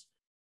umbrellas.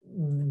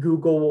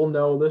 Google will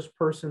know this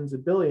person's a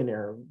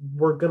billionaire.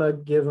 We're going to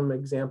give them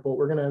example.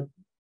 We're going to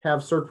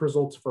have search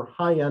results for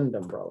high-end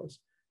umbrellas.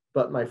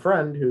 But my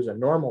friend, who's a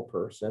normal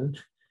person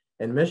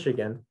in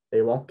Michigan,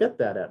 they won't get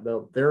that.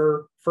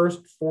 Their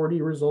first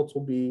 40 results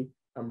will be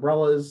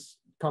umbrellas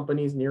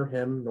companies near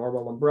him,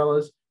 normal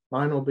umbrellas.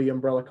 Mine will be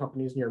umbrella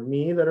companies near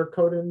me that are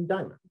coated in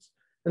diamonds.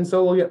 And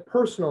so we'll get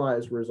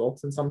personalized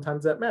results. And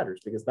sometimes that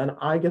matters because then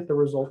I get the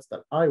results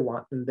that I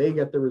want and they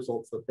get the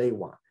results that they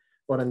want.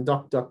 But in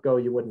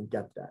DuckDuckGo, you wouldn't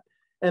get that.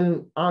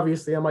 And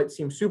obviously, it might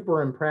seem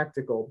super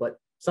impractical, but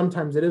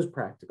sometimes it is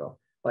practical.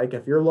 Like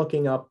if you're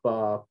looking up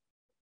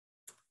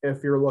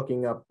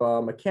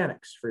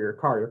mechanics for your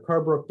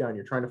car broke down,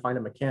 you're trying to find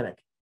a mechanic.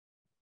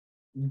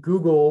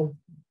 Google,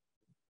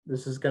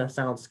 this is going to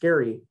sound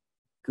scary,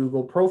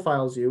 Google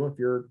profiles you if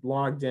you're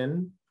logged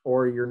in,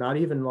 or you're not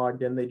even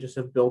logged in. They just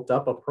have built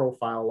up a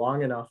profile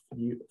long enough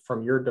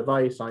from your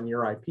device on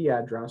your IP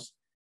address.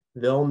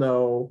 They'll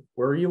know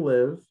where you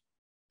live.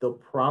 They'll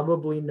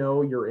probably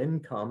know your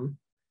income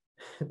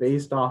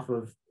based off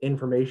of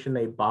information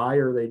they buy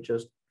or they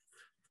just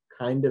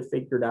kind of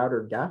figured out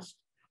or guessed.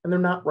 And they're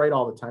not right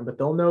all the time, but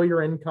they'll know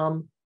your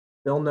income.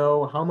 They'll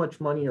know how much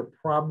money you're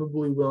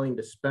probably willing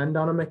to spend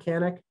on a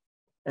mechanic,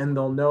 and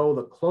they'll know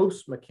the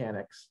close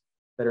mechanics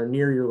that are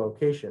near your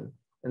location.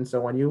 And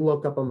so when you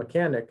look up a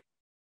mechanic,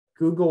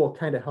 Google will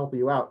kind of help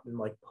you out and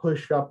like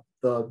push up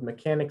the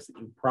mechanics that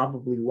you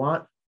probably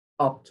want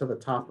up to the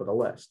top of the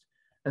list.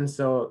 And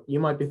so you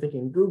might be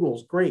thinking,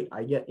 Google's great.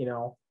 I get,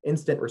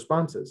 instant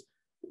responses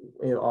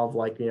of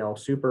like,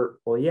 super,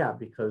 well, yeah,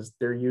 because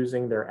they're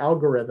using their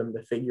algorithm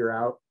to figure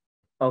out,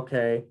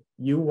 okay,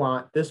 you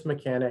want this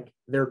mechanic.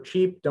 They're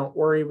cheap. Don't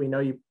worry. We know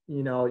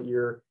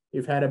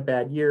you've had a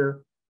bad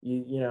year.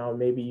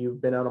 Maybe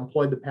you've been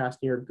unemployed the past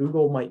year.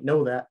 Google might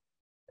know that.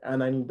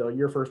 And then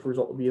your first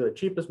result will be the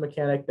cheapest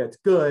mechanic that's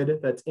good,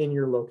 that's in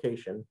your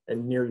location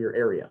and near your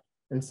area.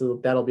 And so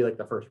that'll be like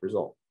the first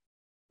result.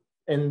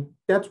 And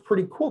that's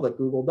pretty cool that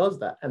Google does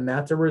that. And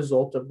that's a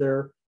result of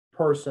their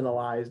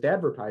personalized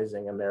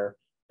advertising and their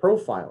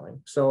profiling.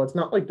 So it's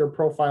not like they're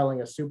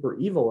profiling a super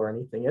evil or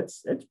anything.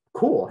 It's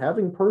cool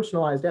having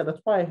personalized ad.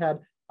 That's why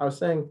I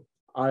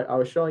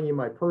was showing you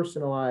my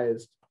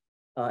personalized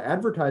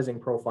advertising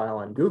profile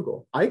on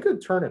Google. I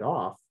could turn it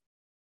off.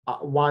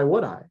 Why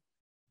would I?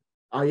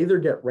 I either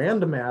get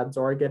random ads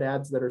or I get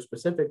ads that are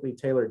specifically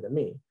tailored to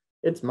me.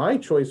 It's my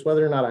choice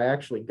whether or not I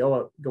actually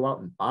go out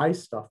and buy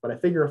stuff. But I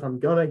figure if I'm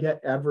going to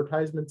get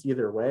advertisements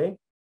either way,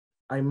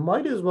 I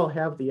might as well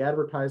have the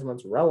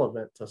advertisements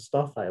relevant to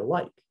stuff I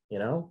like,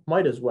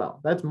 might as well.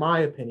 That's my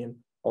opinion.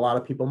 A lot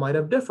of people might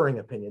have differing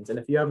opinions. And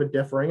if you have a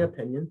differing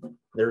opinion,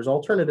 there's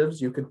alternatives.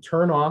 You could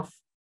turn off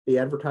the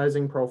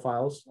advertising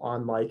profiles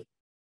on like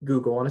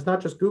Google. And it's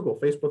not just Google.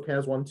 Facebook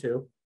has one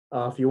too.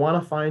 If you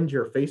want to find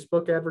your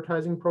Facebook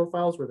advertising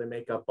profiles where they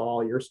make up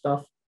all your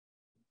stuff,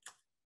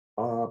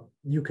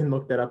 you can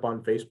look that up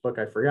on Facebook.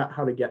 I forgot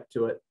how to get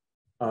to it,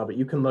 but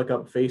you can look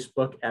up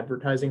Facebook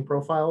advertising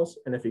profiles.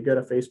 And if you go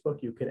to Facebook,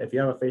 if you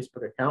have a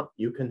Facebook account,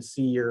 you can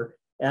see your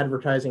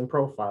advertising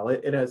profile.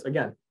 It has,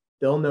 again,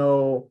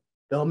 they'll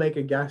make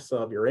a guess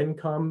of your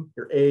income,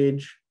 your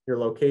age, your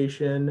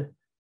location,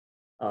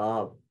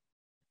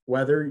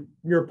 whether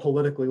you're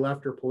politically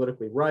left or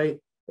politically right.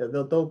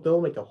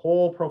 They'll make a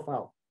whole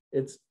profile.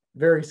 It's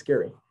very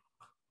scary.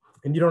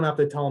 And you don't have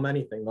to tell them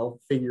anything. They'll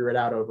figure it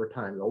out over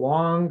time.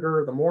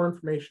 The more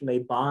information they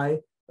buy,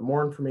 the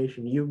more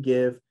information you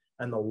give,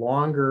 and the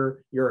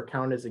longer your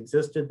account has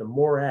existed, the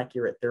more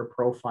accurate their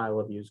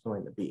profile of you is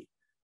going to be.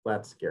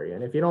 That's scary.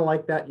 And if you don't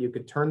like that, you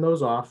could turn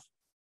those off,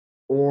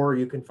 or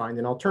you can find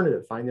an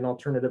alternative. Find an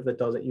alternative that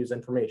doesn't use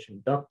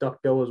information.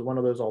 DuckDuckGo is one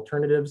of those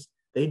alternatives.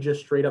 They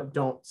just straight up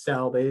don't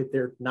sell.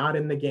 They're not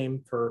in the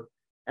game for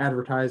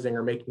advertising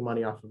or making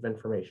money off of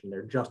information.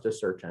 They're just a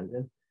search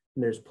engine.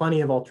 And there's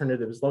plenty of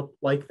alternatives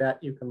like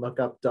that. You can look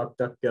up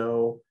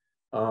DuckDuckGo,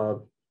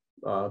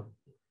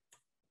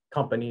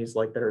 companies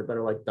like that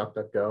are like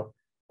DuckDuckGo.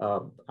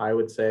 I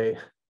would say,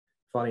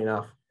 funny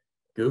enough,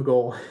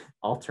 Google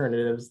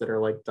alternatives that are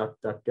like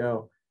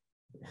DuckDuckGo.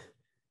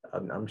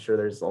 I'm sure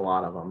there's a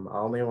lot of them. The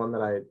only one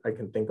that I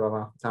can think of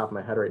off the top of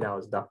my head right now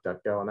is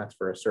DuckDuckGo, and that's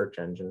for a search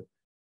engine.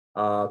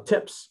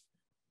 Tips,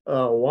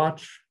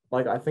 watch.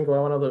 Like I think I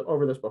went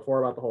over this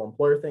before about the whole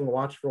employer thing.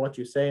 Watch for what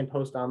you say and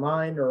post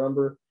online.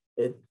 Remember,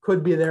 it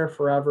could be there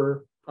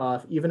forever.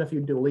 Even if you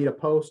delete a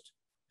post,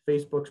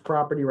 Facebook's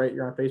property, right?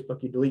 You're on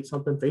Facebook, you delete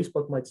something,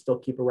 Facebook might still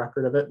keep a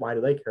record of it. Why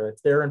do they care?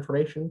 It's their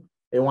information.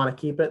 They want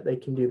to keep it. They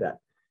can do that.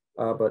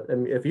 But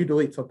if you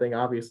delete something,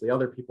 obviously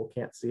other people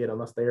can't see it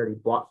unless they already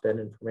blocked that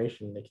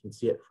information. They can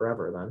see it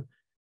forever then.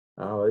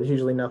 There's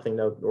usually nothing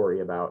to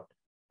worry about.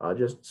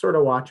 Just sort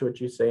of watch what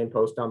you say and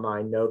post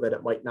online. Know that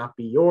it might not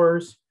be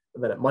yours,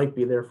 that it might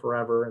be there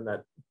forever, and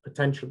that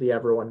potentially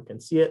everyone can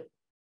see it.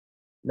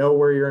 Know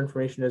where your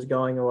information is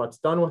going and what's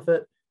done with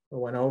it.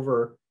 And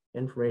whenever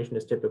information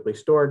is typically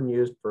stored and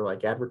used for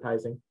like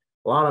advertising,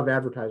 a lot of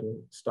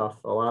advertising stuff,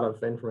 a lot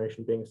of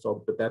information being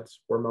sold, but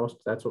that's what most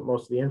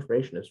of the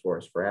information is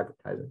for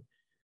advertising.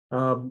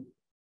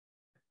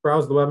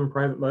 Browse the web in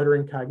private mode or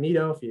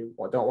incognito if you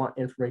don't want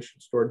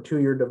information stored to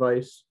your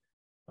device.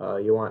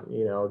 You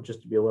want,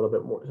 just to be a little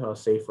bit more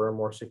safer and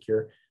more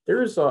secure.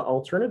 There is an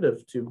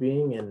alternative to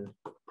being in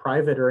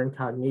private or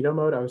incognito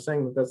mode. I was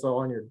saying that that's all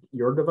on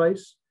your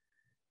device.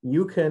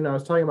 you can, I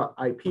was talking about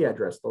IP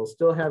address. They'll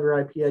still have your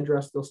IP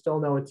address. They'll still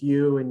know it's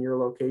you and your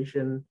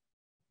location.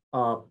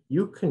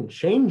 You can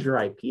change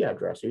your IP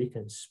address, or you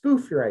can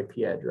spoof your IP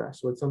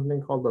address with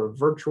something called a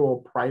virtual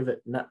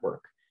private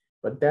network.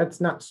 But that's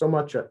not so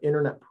much an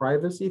internet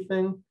privacy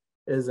thing,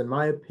 as in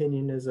my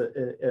opinion, is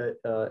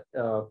a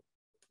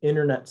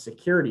internet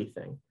security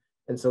thing.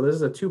 And so this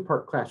is a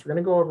two-part class. We're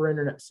going to go over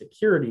internet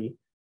security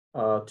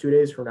 2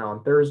 days from now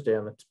on Thursday,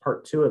 and it's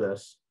part 2 of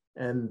this.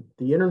 And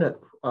the internet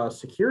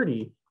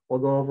security, we'll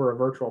go over a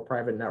virtual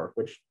private network,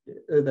 which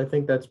I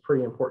think that's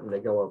pretty important to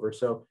go over.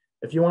 So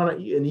if you want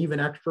an even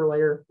extra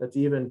layer that's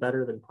even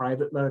better than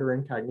private mode or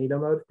incognito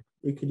mode,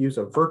 you could use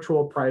a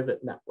virtual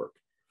private network.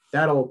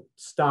 That'll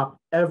stop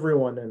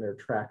everyone in their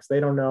tracks. They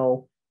don't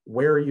know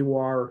where you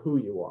are, who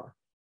you are.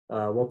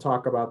 We'll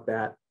talk about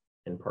that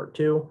in part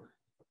 2.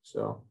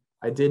 So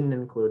I didn't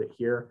include it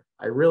here.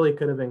 I really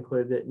could have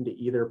included it into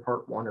either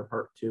part 1 or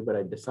part 2, but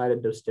I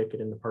decided to stick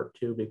it into part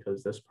 2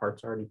 because this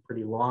part's already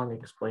pretty long,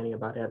 explaining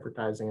about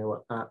advertising and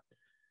whatnot.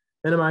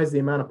 Minimize the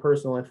amount of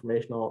personal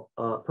information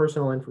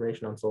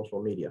on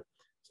social media.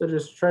 So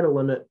just try to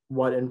limit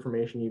what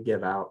information you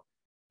give out.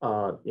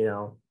 If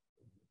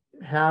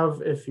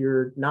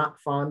you're not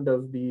fond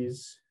of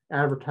these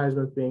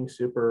advertisements being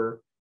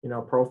super,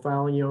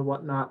 profiling you and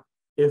whatnot,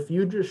 if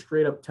you just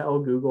straight up tell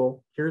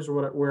Google, here's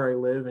where I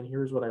live and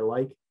here's what I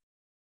like,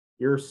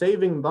 you're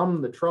saving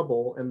them the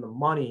trouble and the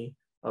money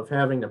of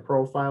having to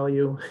profile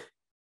you.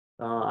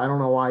 I don't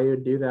know why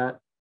you'd do that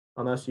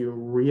unless you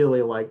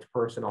really liked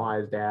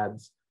personalized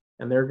ads,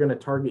 and they're going to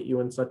target you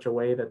in such a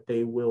way that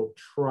they will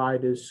try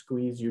to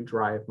squeeze you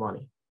dry of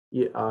money.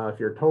 If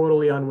you're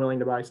totally unwilling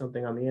to buy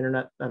something on the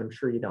internet, then I'm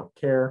sure you don't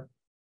care.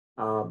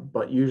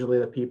 But usually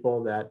the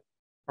people that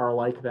are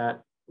like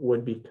that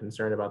would be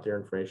concerned about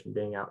their information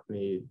being out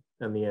in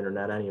the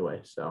internet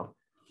anyway. So,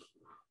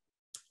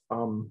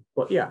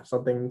 but yeah,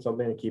 something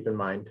to keep in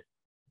mind.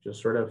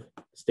 Just sort of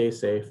stay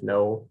safe,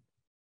 no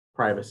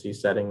privacy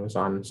settings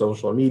on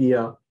social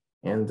media,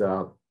 and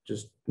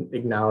just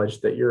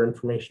acknowledge that your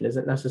information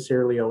isn't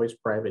necessarily always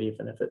private,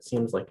 even if it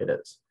seems like it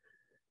is.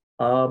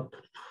 I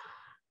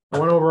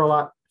went over a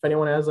lot. If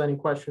anyone has any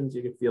questions,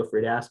 you can feel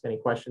free to ask any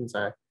questions.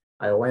 I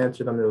will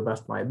answer them to the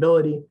best of my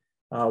ability.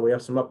 We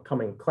have some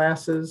upcoming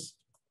classes.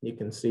 You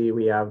can see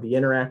we have the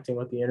Interacting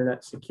with the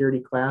Internet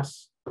Security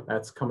class.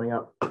 That's coming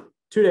up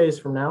 2 days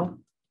from now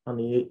on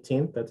the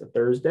 18th. That's a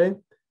Thursday.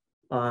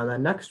 And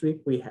then next week,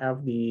 we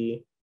have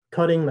the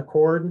Cutting the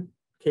Cord,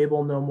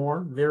 Cable No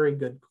More. Very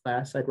good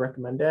class. I'd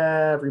recommend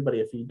everybody.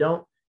 If you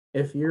don't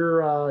have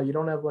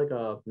like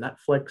a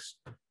Netflix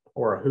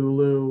or a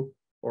Hulu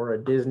or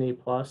a Disney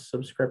Plus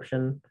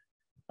subscription,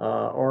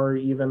 or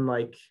even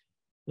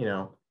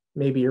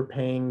maybe you're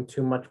paying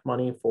too much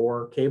money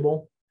for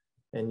cable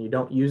and you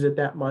don't use it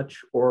that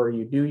much, or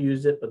you do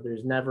use it, but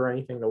there's never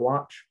anything to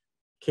watch.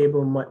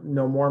 Cable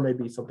No More may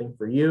be something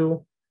for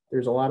you.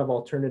 There's a lot of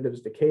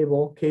alternatives to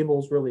cable.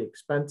 Cable's really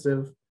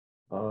expensive.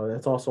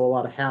 That's also a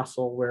lot of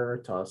hassle where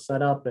to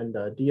set up and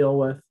deal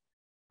with.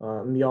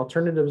 The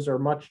alternatives are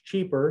much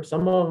cheaper.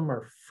 Some of them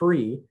are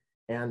free,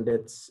 and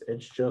it's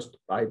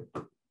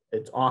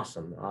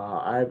awesome.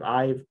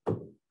 I've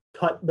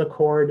cut the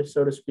cord,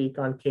 so to speak,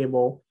 on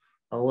cable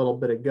a little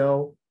bit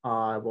ago.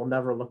 I will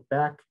never look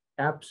back.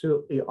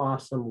 Absolutely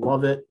awesome.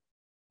 Love it.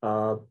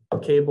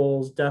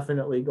 Cable's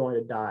definitely going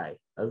to die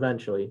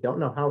eventually. Don't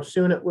know how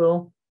soon it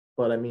will,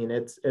 but I mean,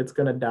 it's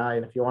going to die.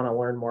 And if you want to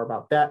learn more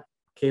about that,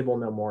 Cable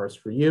No More is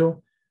for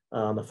you.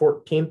 The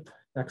 14th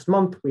next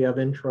month, we have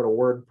Intro to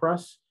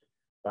WordPress,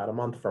 about a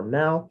month from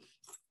now.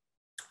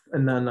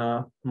 And then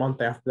a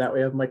month after that,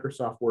 we have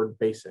Microsoft Word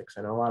Basics.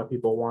 I know a lot of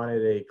people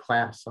wanted a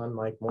class on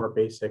like more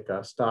basic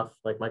stuff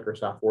like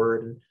Microsoft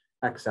Word and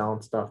Excel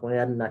and stuff. We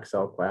had an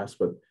Excel class,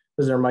 but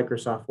this is our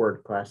Microsoft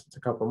Word class. It's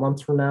a couple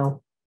months from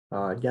now.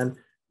 Again,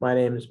 my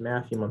name is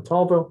Matthew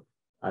Montalvo.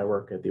 I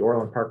work at the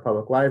Orland Park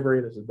Public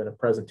Library. This has been a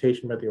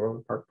presentation by the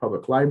Orland Park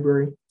Public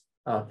Library.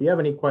 If you have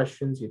any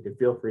questions, you can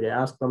feel free to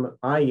ask them at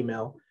my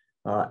email,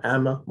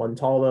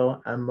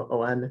 mmontalvo,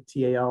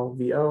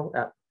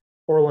 MONTALVO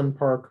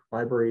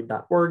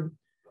 @orlandparklibrary.org.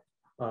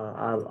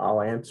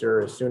 I'll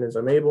answer as soon as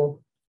I'm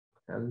able.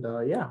 And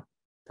yeah,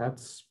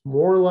 that's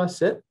more or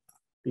less it.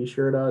 Be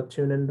sure to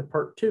tune into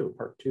part 2.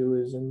 Part 2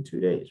 is in 2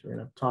 days. We're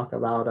going to talk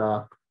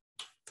about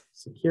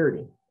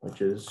security,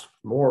 which is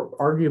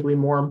arguably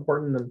more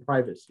important than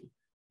privacy.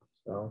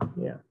 So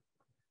yeah,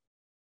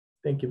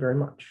 thank you very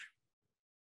much.